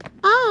 Whoa!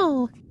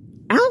 Oh,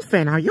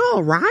 Elfin, are you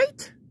all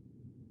right?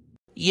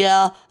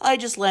 Yeah, I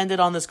just landed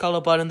on this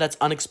color button that's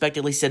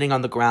unexpectedly sitting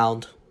on the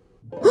ground.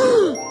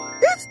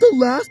 It's the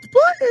last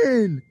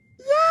button!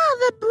 Yeah,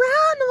 the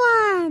brown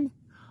one!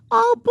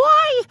 Oh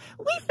boy,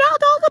 we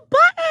found all the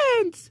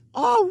buttons!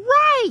 All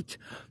right!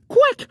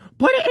 Quick,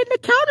 put it in the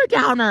counter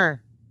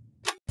downer!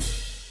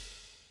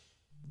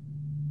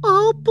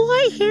 Oh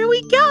boy, here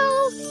we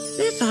go!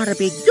 This ought to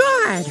be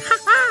good!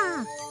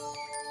 Ha-ha!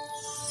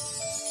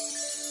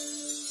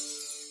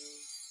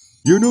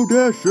 You know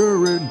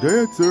Dasher and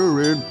Dancer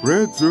and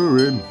Prancer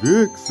and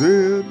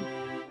Vixen,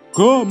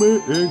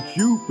 Comet and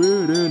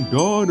Cupid and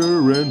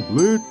Donner and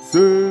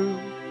Blitzen,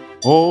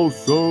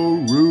 also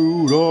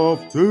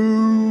Rudolph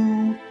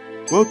too,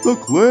 but the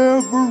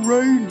clever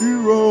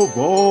reindeer of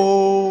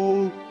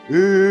all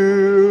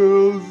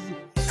is...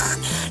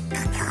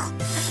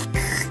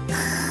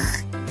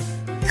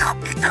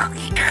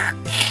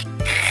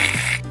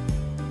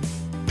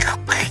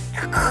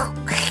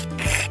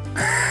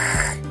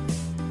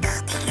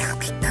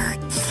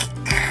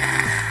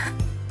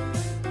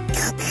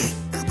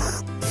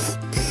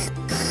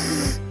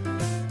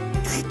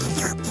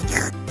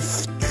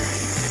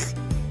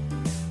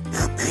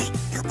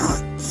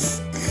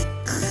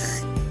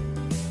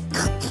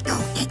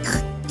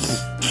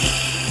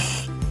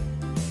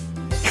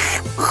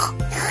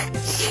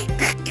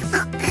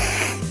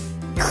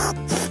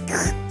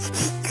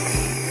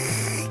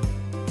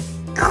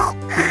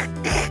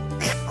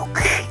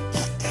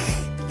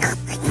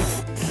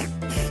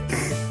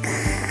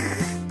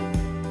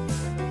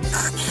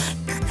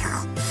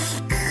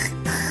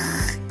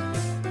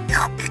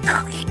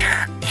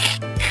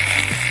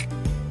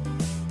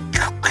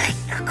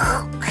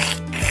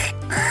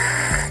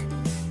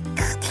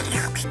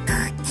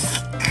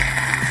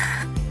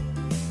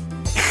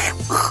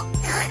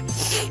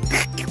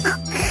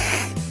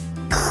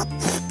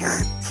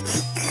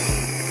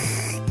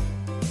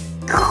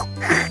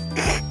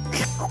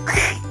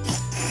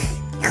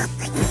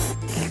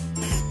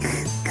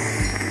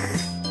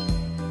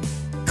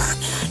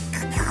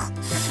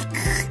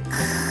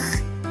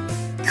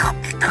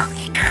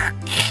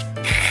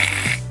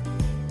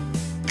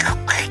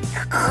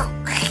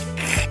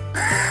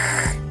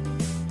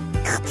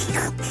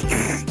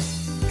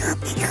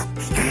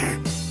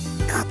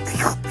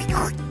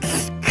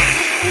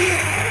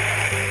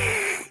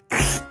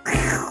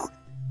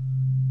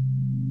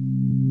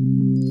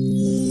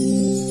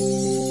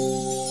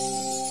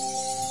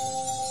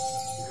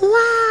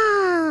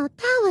 Wow,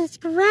 that was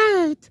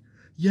great!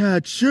 Yeah,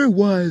 it sure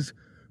was.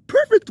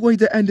 Perfect way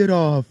to end it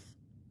off.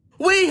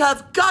 We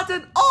have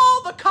gotten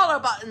all the color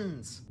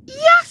buttons!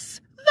 Yes!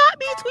 That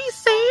means we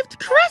saved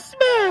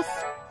Christmas!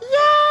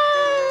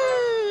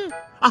 Yay!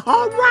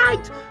 All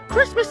right!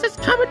 Christmas is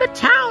coming to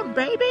town,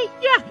 baby!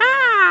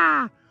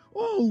 Yeah!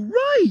 All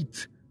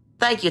right!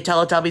 Thank you,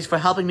 Teletubbies, for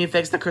helping me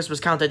fix the Christmas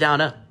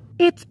countdown.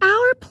 It's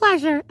our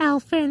pleasure,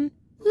 Elfin.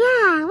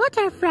 Yeah, what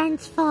are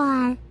friends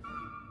for?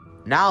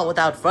 Now,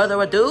 without further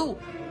ado,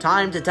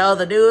 time to tell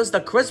the news the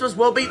Christmas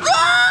will be...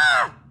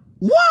 Ah!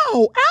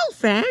 Whoa,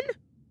 Elfin!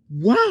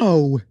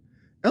 Wow!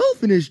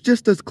 Elfin is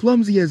just as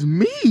clumsy as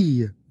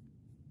me!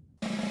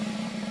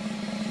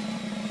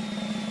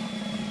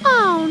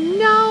 Oh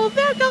no,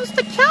 there goes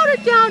the counter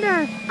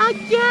downer!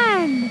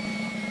 Again!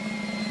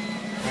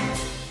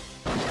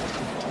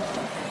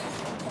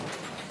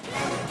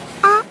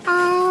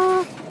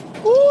 Uh-oh!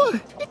 Oh,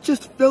 it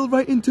just fell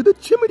right into the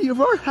chimney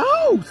of our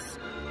house!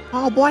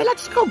 Oh boy,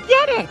 let's go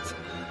get it!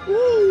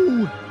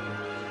 Ooh!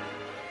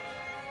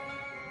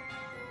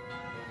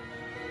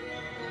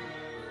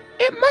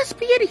 It must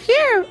be in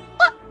here!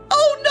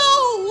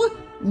 Oh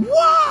no!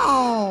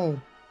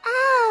 Wow!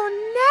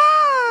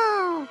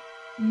 Oh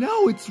no!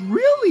 Now it's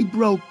really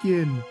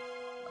broken!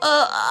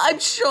 I'm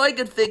sure I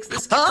could fix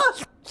this, huh?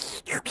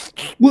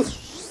 What?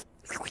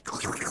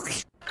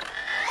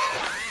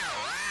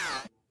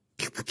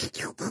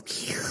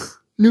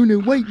 No,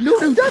 wait, no,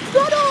 that's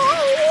not all!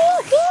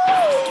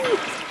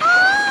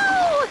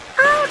 Oh!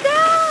 Oh no!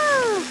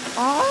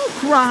 Oh,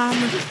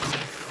 crumbs!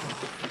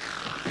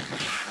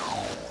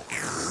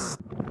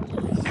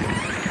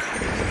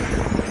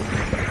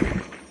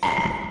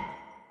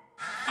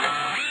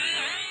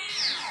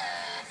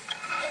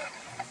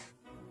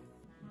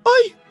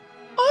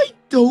 I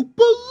don't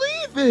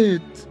believe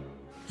it!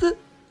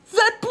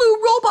 That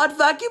blue robot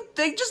vacuum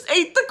thing just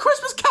ate the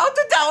Christmas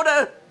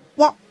countdown!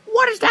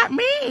 What does that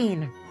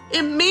mean?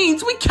 It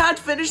means we can't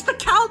finish the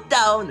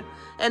countdown!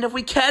 And if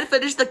we can't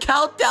finish the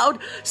countdown,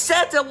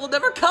 Santa will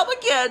never come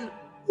again!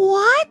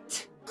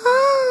 What?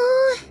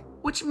 Oh...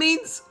 Which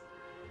means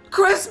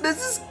Christmas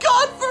is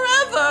gone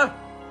forever!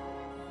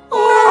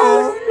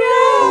 Oh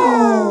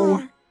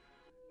no!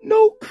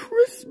 No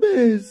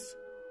Christmas!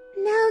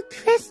 No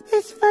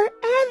Christmas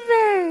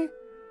forever!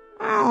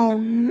 Oh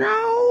no!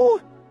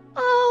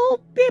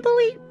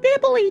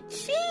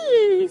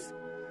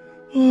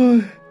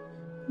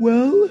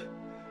 Well,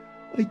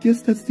 I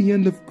guess that's the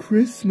end of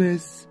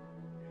Christmas.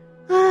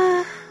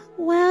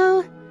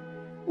 Well,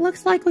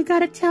 looks like we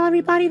gotta tell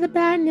everybody the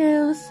bad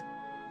news.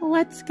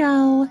 Let's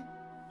go.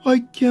 I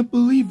can't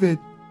believe it.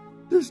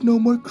 There's no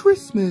more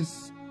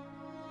Christmas.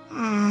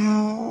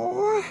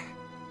 Oh,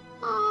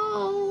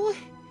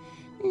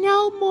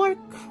 no more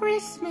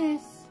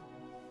Christmas.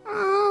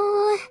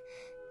 Oh,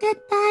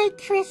 goodbye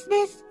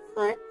Christmas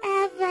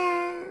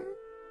forever.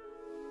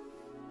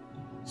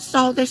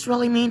 So this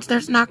really means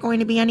there's not going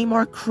to be any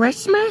more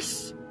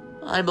Christmas?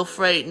 I'm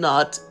afraid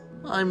not.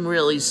 I'm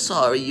really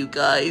sorry, you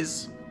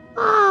guys.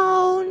 Oh,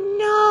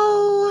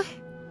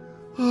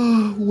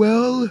 Oh,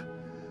 well,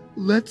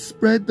 let's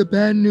spread the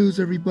bad news,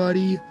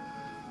 everybody.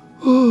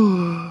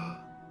 Oh,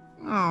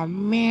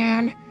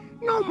 man,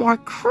 no more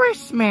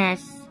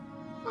Christmas.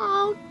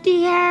 Oh,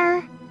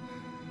 dear.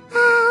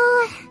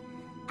 Oh,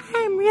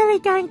 I'm really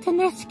going to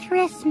miss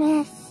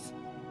Christmas.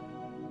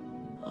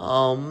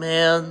 Oh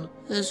man,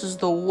 this is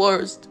the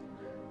worst.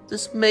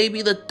 This may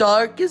be the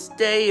darkest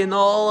day in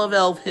all of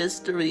elf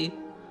history.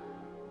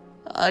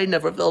 I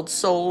never felt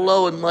so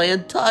low in my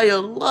entire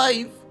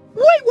life.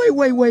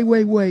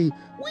 Wait.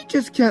 We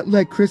just can't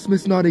let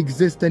Christmas not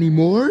exist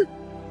anymore.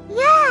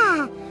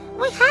 Yeah,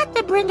 we had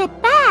to bring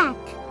it back.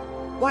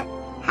 What?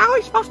 How are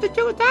we supposed to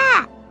do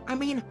that? I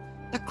mean,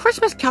 the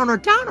Christmas counter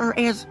downer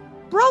is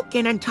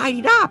broken and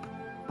tidied up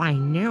by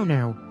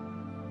Nunu.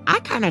 I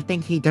kind of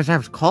think he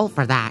deserves coal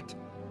for that.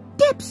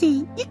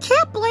 Dipsy, you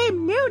can't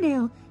blame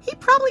Nunu. He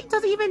probably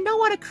doesn't even know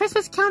what a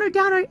Christmas counter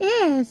downer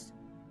is.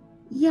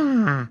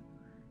 Yeah,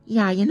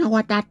 you know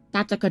what?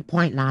 That's a good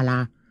point,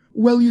 Lala.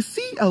 Well, you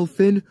see,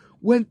 Elfin,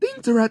 when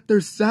things are at their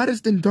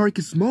saddest and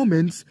darkest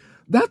moments,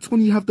 that's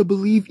when you have to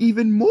believe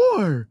even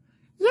more.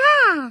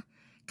 Yeah,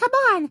 come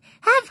on,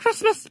 have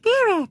Christmas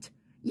spirit.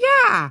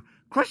 Yeah,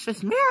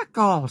 Christmas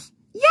miracles.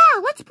 Yeah,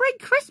 let's bring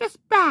Christmas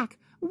back.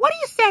 What do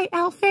you say,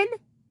 Elfin?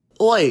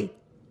 Oi,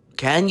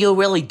 can you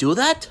really do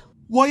that?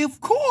 Why, of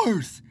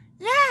course.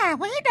 Yeah,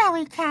 we know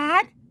we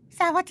can.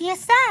 So what do you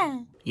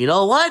say? You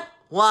know what?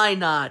 Why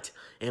not?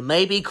 It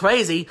may be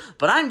crazy,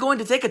 but I'm going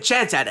to take a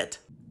chance at it.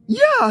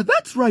 Yeah,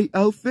 that's right,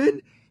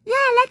 Elfin. Yeah,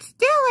 let's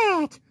do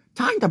it.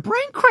 Time to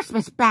bring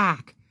Christmas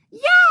back.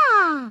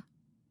 Yeah!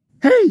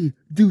 Hey,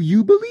 do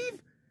you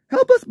believe?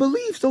 Help us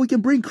believe so we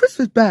can bring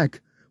Christmas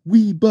back.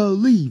 We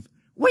believe.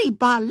 We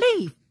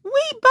believe.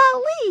 We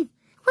believe.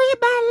 We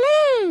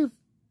believe.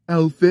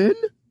 Elfin?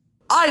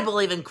 I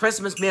believe in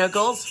Christmas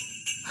miracles.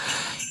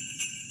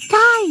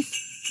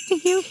 Guys, do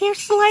you hear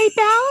sleigh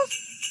bells?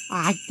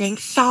 I think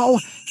so.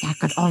 That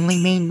could only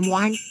mean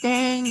one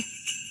thing.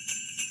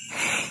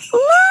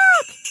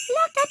 Look!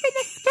 Look up in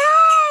the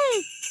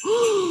sky!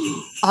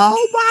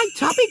 Oh my,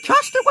 Tubby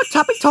Custard with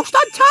Tubby Toast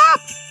on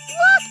top!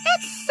 Look,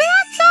 it's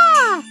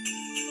Santa!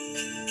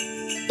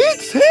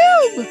 It's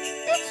him!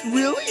 It's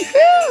really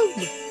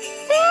him!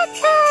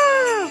 Santa!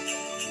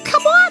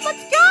 Come on,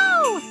 let's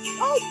go!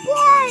 Oh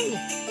boy!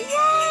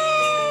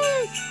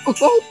 Yay! Oh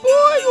boy,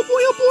 oh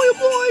boy, oh boy, oh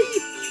boy!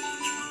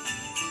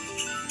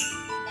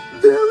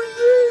 There he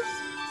is!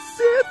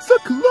 Santa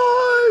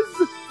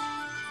Claus!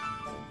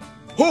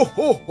 Ho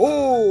ho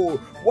ho!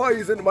 Why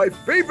isn't my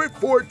favorite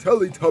four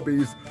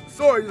Teletubbies?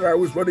 Sorry that I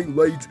was running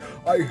late.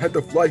 I had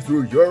to fly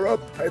through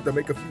Europe. I had to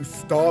make a few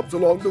stops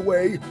along the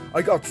way.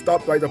 I got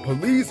stopped by the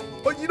police,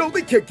 but you know,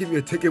 they can't give me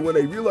a ticket when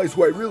they realize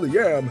who I really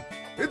am.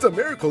 It's a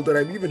miracle that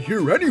I'm even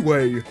here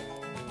anyway.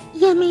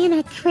 You mean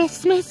a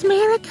Christmas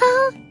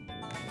miracle?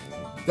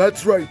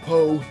 That's right,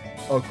 Poe.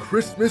 A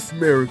Christmas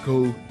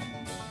miracle.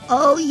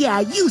 Oh yeah,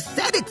 you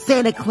said it,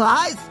 Santa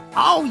Claus!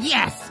 Oh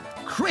yes!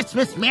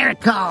 Christmas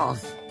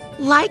miracles!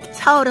 Like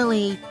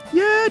totally.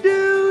 Yeah,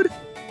 dude!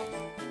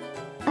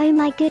 Oh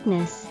my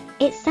goodness,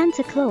 it's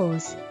Santa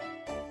Claus.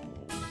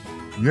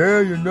 Yeah,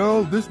 you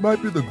know, this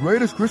might be the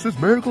greatest Christmas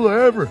miracle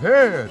I ever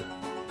had.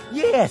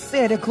 Yeah,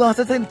 Santa Claus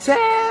is in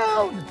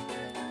town!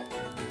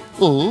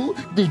 Oh,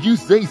 did you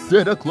say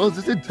Santa Claus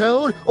is in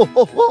town? Oh,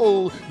 ho,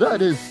 ho,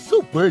 that is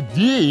super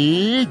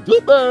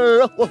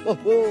duper. Oh, ho,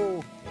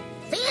 ho.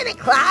 Santa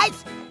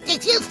Claus?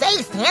 Did you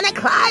say Santa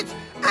Claus?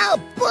 Oh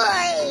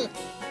boy!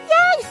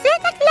 Yay,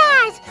 Santa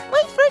Claus!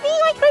 Wait for me,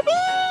 wait for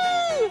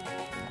me!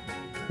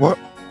 What?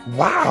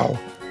 Wow!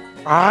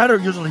 I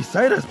don't usually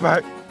say this,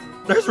 but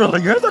this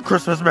really is a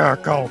Christmas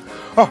miracle.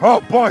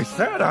 Oh boy,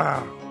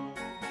 Santa!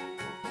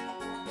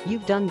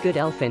 You've done good,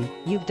 Elfin.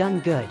 You've done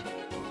good.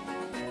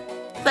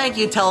 Thank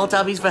you,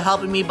 Teletubbies, for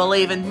helping me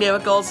believe in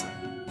miracles.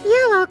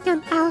 You're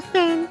welcome,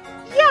 Elfin.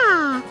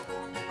 Yeah!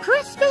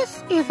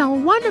 Christmas is a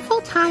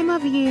wonderful time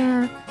of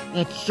year.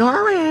 It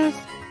sure is.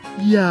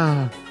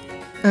 Yeah.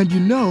 And you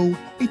know,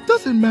 it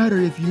doesn't matter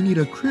if you need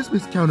a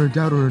Christmas counter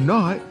downer or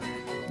not.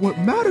 What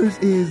matters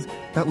is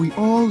that we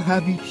all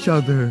have each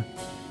other.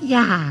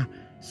 Yeah.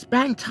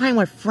 Spend time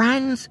with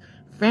friends,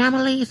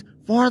 families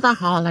for the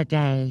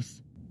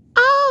holidays.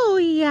 Oh,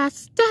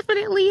 yes,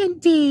 definitely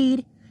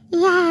indeed.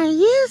 Yeah,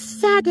 you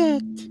said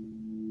it.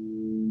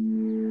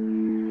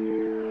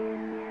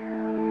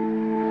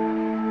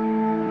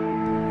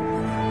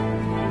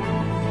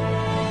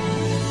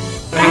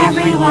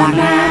 Everyone Everyone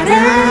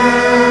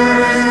matters.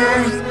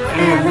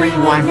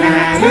 Everyone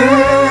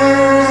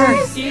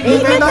matters.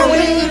 Even the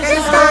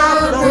weakest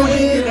of the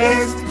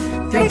weakest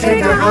can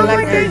change a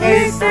holiday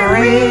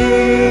history.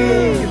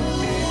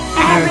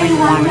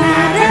 Everyone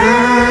matters.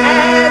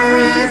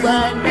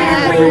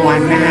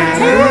 Everyone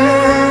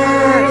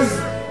matters.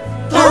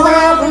 The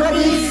world would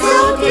be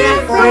so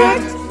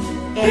different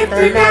if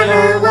there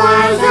never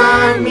was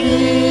a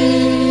me.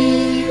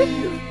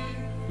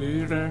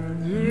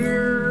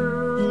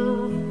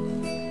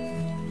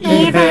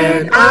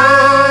 Even I